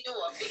them at the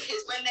door,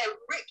 because when they're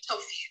ripped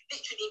off you,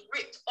 literally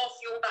ripped off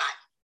your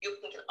back, you're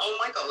thinking, oh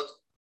my God.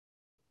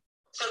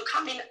 So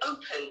come in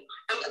open.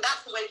 And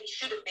that's the way it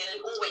should have been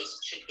and always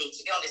should be,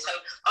 to be honest. So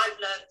I've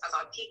learned, as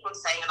I keep on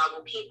saying, and I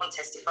will keep on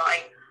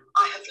testifying,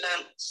 I have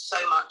learned so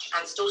much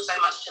and still so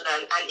much to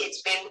learn. And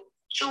it's been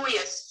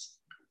joyous.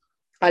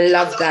 I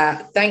love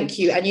that. Thank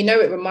you. And you know,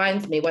 it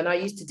reminds me, when I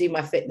used to do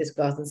my fitness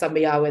class, and some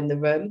of y'all in the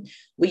room,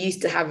 we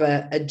used to have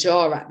a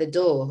jar at the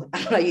door.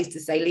 And I used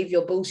to say, leave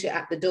your bullshit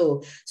at the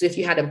door. So if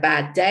you had a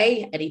bad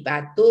day, any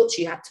bad thoughts,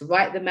 you had to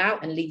write them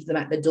out and leave them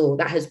at the door.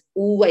 That has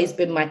always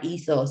been my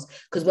ethos.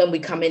 Because when we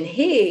come in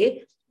here,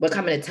 we're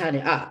coming to turn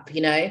it up, you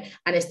know,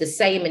 and it's the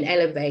same in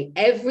Elevate.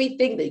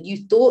 Everything that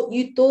you thought,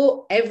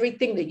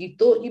 everything that you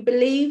thought you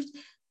believed,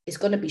 it's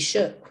going to be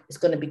shook. It's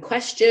going to be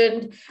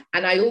questioned.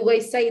 And I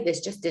always say this,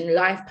 just in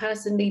life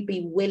personally,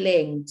 be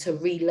willing to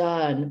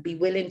relearn, be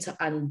willing to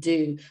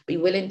undo, be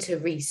willing to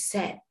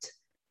reset.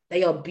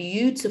 They are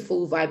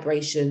beautiful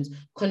vibrations,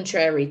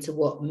 contrary to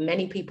what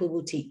many people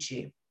will teach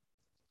you.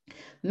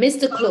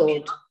 Mr.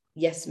 Claude.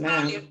 Yes,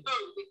 ma'am. Before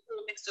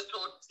Mr.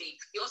 Claude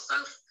speaks, you're so,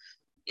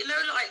 you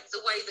know, like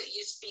the way that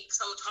you speak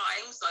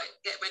sometimes, like,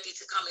 get ready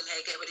to come in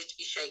here, get ready to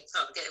be shaped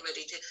up, get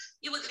ready to,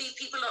 you would leave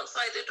people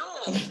outside the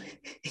door.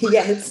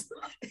 Yes.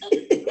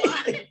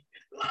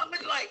 What I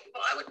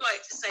would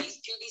like to say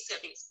is, Julie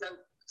said it's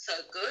so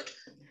good.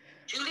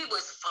 Julie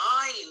was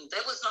fine.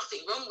 There was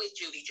nothing wrong with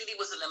Julie. Julie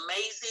was an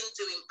amazing,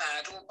 doing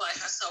bad, all by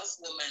herself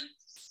woman.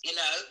 You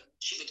know,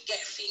 she would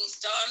get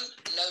things done,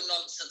 no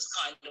nonsense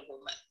kind of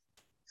woman.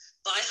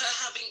 By her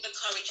having the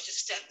courage to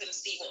step and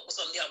see what was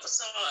on the other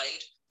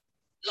side,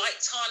 like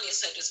Tanya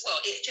said as well,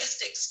 it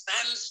just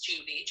expands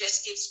Julie. It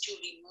just gives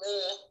Julie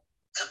more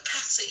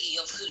capacity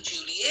of who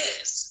Julie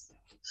is.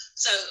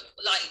 So,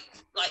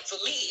 like for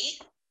me,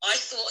 I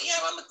thought,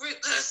 yeah, I'm a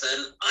group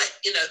person.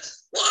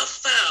 What I've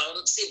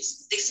found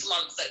since this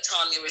month that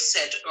Tanya has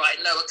said, right,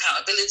 no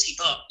accountability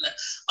partner,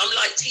 I'm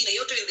like, Tina,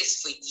 you're doing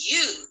this for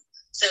you.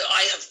 So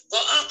I have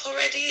got up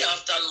already.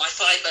 I've done my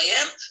 5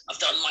 a.m. I've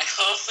done my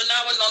half an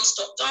hour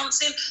non-stop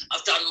dancing.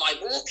 I've done my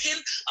walking.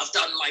 I've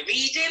done my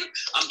reading.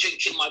 I'm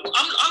drinking my.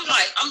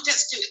 I'm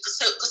just doing.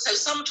 So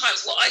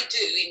sometimes what I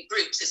do in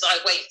groups is I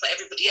wait for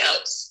everybody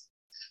else.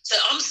 So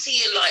I'm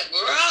seeing like,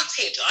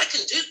 rotted. I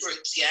can do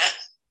groups, yeah.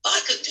 But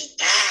I can do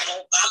that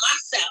all by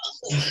myself.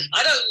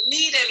 I don't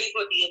need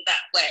anybody in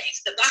that way.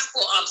 So that's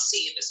what I'm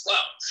seeing as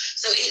well.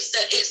 So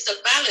it's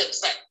the balance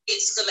that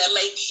it's gonna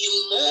make you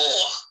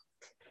more.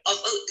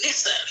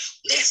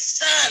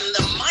 Listen,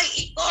 the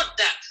mighty God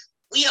that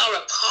we are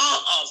a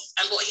part of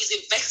and what he's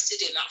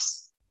invested in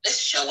us. Let's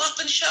show up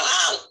and show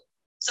out.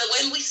 So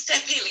when we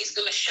step in, he's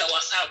going to show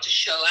us how to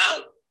show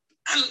out.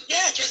 And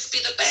yeah, just be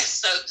the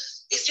best. So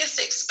it's just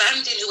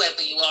expanding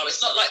whoever you are.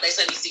 It's not like there's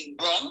anything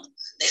wrong.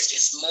 There's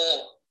just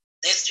more.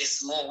 There's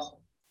just more.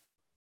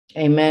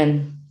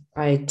 Amen.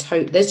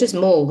 There's just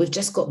more. We've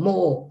just got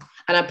more.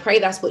 And I pray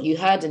that's what you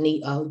heard,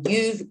 Anita.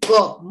 You've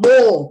got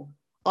more.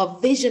 Our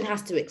vision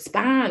has to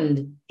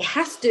expand. It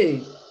has to.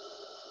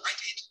 I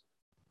did.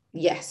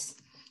 Yes.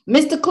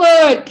 Mr.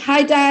 Claude.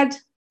 Hi, Dad.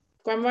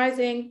 Grand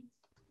Rising.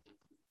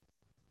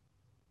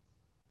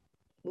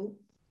 Ooh,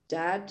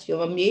 Dad,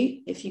 you're on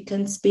mute if you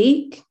can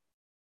speak.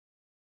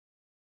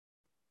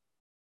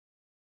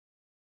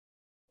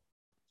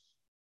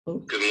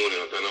 Ooh. Good morning.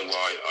 I don't know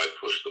why I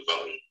pushed the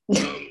button.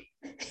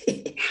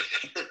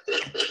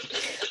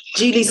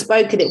 Julie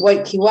spoke and it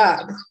woke you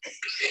up. No.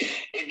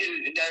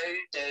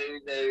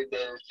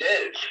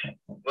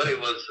 What it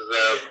was,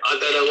 I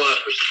don't know why I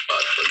pushed the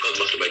button, but God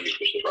must have made me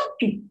push the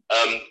button.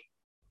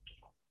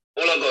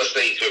 All I've got to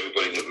say to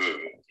everybody in the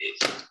room is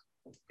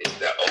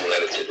that old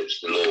relative, it's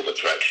the law of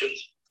attraction.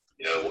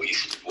 You know, what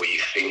you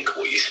think,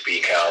 what you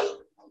speak out,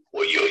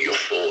 what your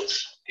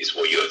thoughts is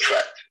what you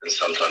attract. And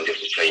sometimes you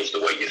have to change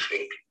the way you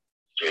think,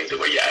 change the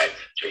way you act,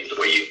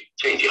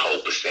 change your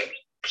whole perception.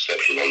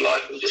 perception on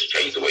life and just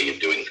change the way you're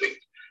doing things.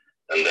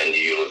 And then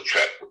you'll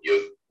attract what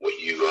you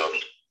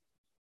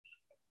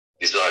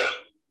desire.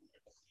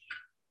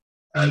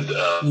 And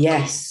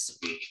yes.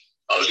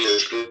 I was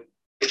listening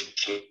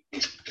to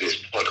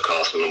this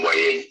podcast on the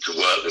way in to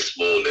work this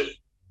morning,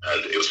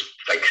 and it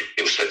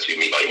was said to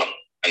me by your mum,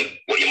 and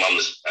what your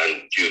mum's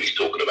and Julie's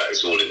talking about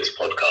is all in this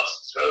podcast.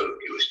 So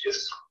it was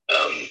just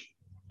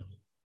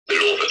the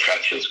law of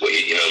attractions. What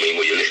you know what I mean?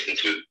 What you're listening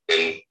to,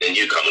 then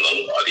you come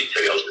along. I didn't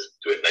tell you I was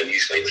listening to it, and then you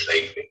say the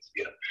same things.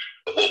 You know,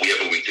 but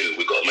whatever we do,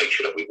 we've got to make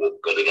sure that we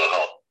walk God in our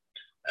heart,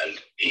 and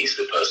He's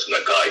the person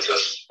that guides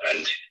us,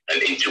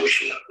 and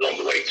intuition along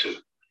the way too.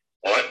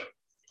 All right.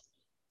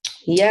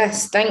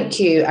 Yes, thank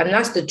you. And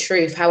that's the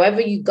truth. However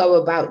you go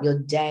about your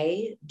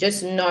day,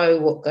 just know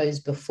what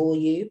goes before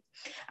you.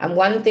 And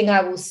one thing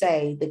I will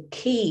say, the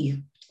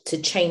key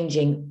to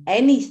changing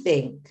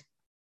anything,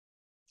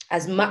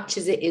 as much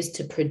as it is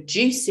to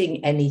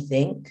producing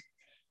anything,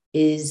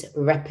 is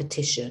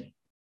repetition.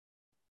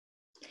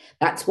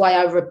 That's why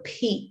I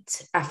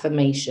repeat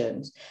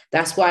affirmations.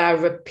 That's why I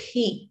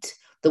repeat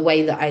the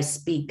way that I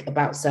speak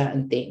about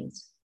certain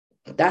things.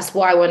 That's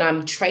why when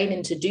I'm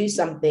training to do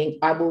something,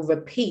 I will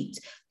repeat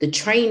the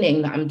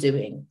training that I'm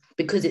doing,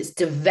 because it's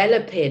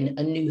developing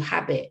a new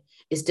habit.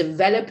 It's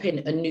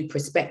developing a new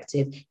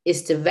perspective.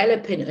 It's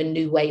developing a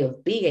new way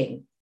of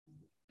being.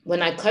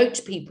 When I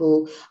coach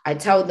people, I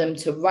tell them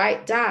to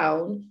write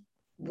down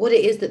what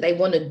it is that they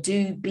want to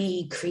do,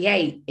 be,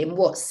 create in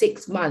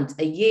 6 months,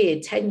 a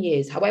year, 10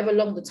 years, however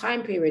long the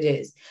time period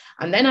is.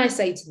 And then I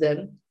say to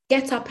them,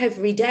 get up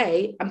every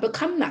day and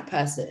become that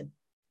person.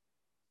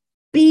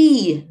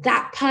 Be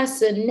that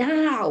person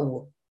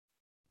now.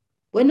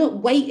 We're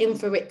not waiting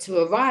for it to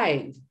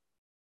arrive.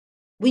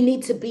 We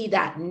need to be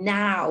that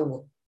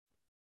now.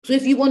 So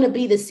if you want to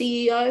be the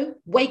CEO,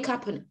 wake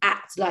up and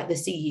act like the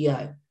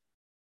CEO.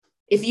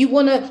 If you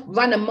want to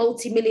run a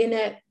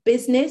multi-millionaire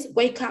business,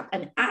 wake up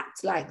and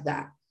act like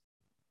that.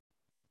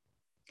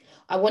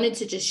 I wanted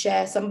to just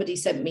share, somebody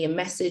sent me a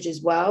message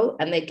as well,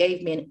 and they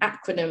gave me an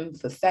acronym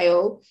for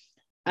FAIL.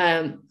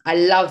 I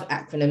love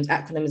acronyms.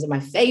 Acronyms are my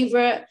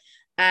favorite.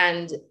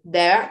 And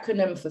their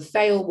acronym for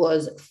FAIL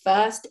was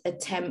First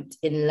Attempt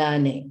in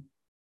Learning,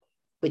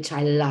 which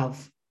I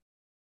love.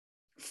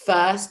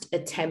 First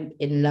attempt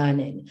in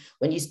learning.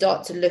 When you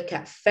start to look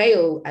at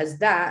FAIL as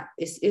that,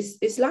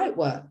 it's light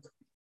work.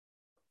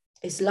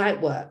 It's light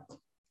work.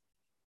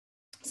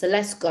 So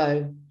let's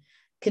go.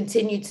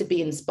 Continue to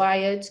be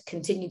inspired.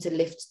 Continue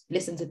to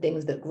listen to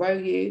things that grow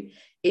you.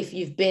 If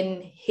you've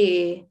been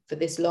here for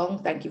this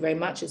long, thank you very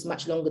much. It's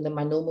much longer than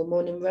my normal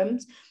morning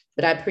rooms.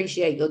 But I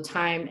appreciate your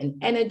time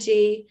and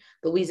energy.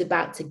 But we're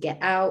about to get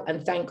out,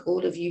 and thank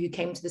all of you who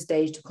came to the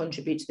stage to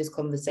contribute to this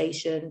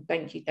conversation.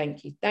 Thank you,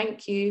 thank you,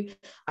 thank you.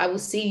 I will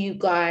see you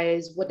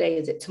guys, what day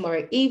is it?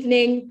 Tomorrow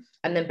evening,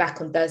 and then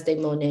back on Thursday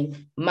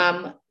morning.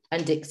 Mum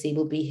and Dixie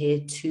will be here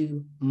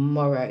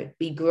tomorrow.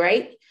 Be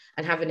great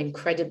and have an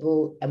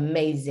incredible,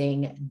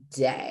 amazing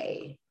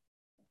day.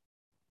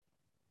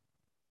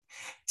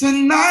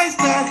 Tonight's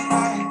the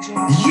night,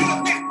 you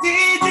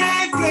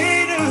DJ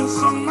played a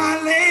song,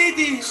 my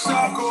lady, so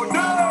go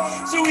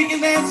down, so we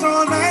can dance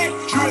all night.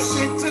 I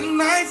said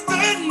tonight's the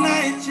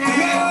night,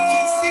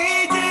 yeah.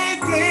 DJ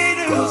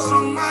played a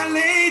song, my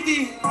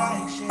lady,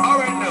 all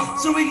right now,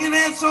 so we can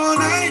dance all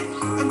night.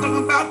 I'm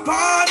talking about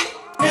party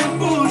and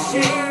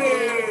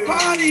bullshit,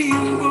 party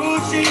and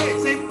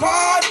bullshit. Say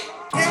party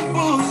and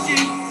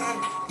bullshit,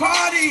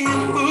 party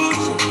and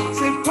bullshit.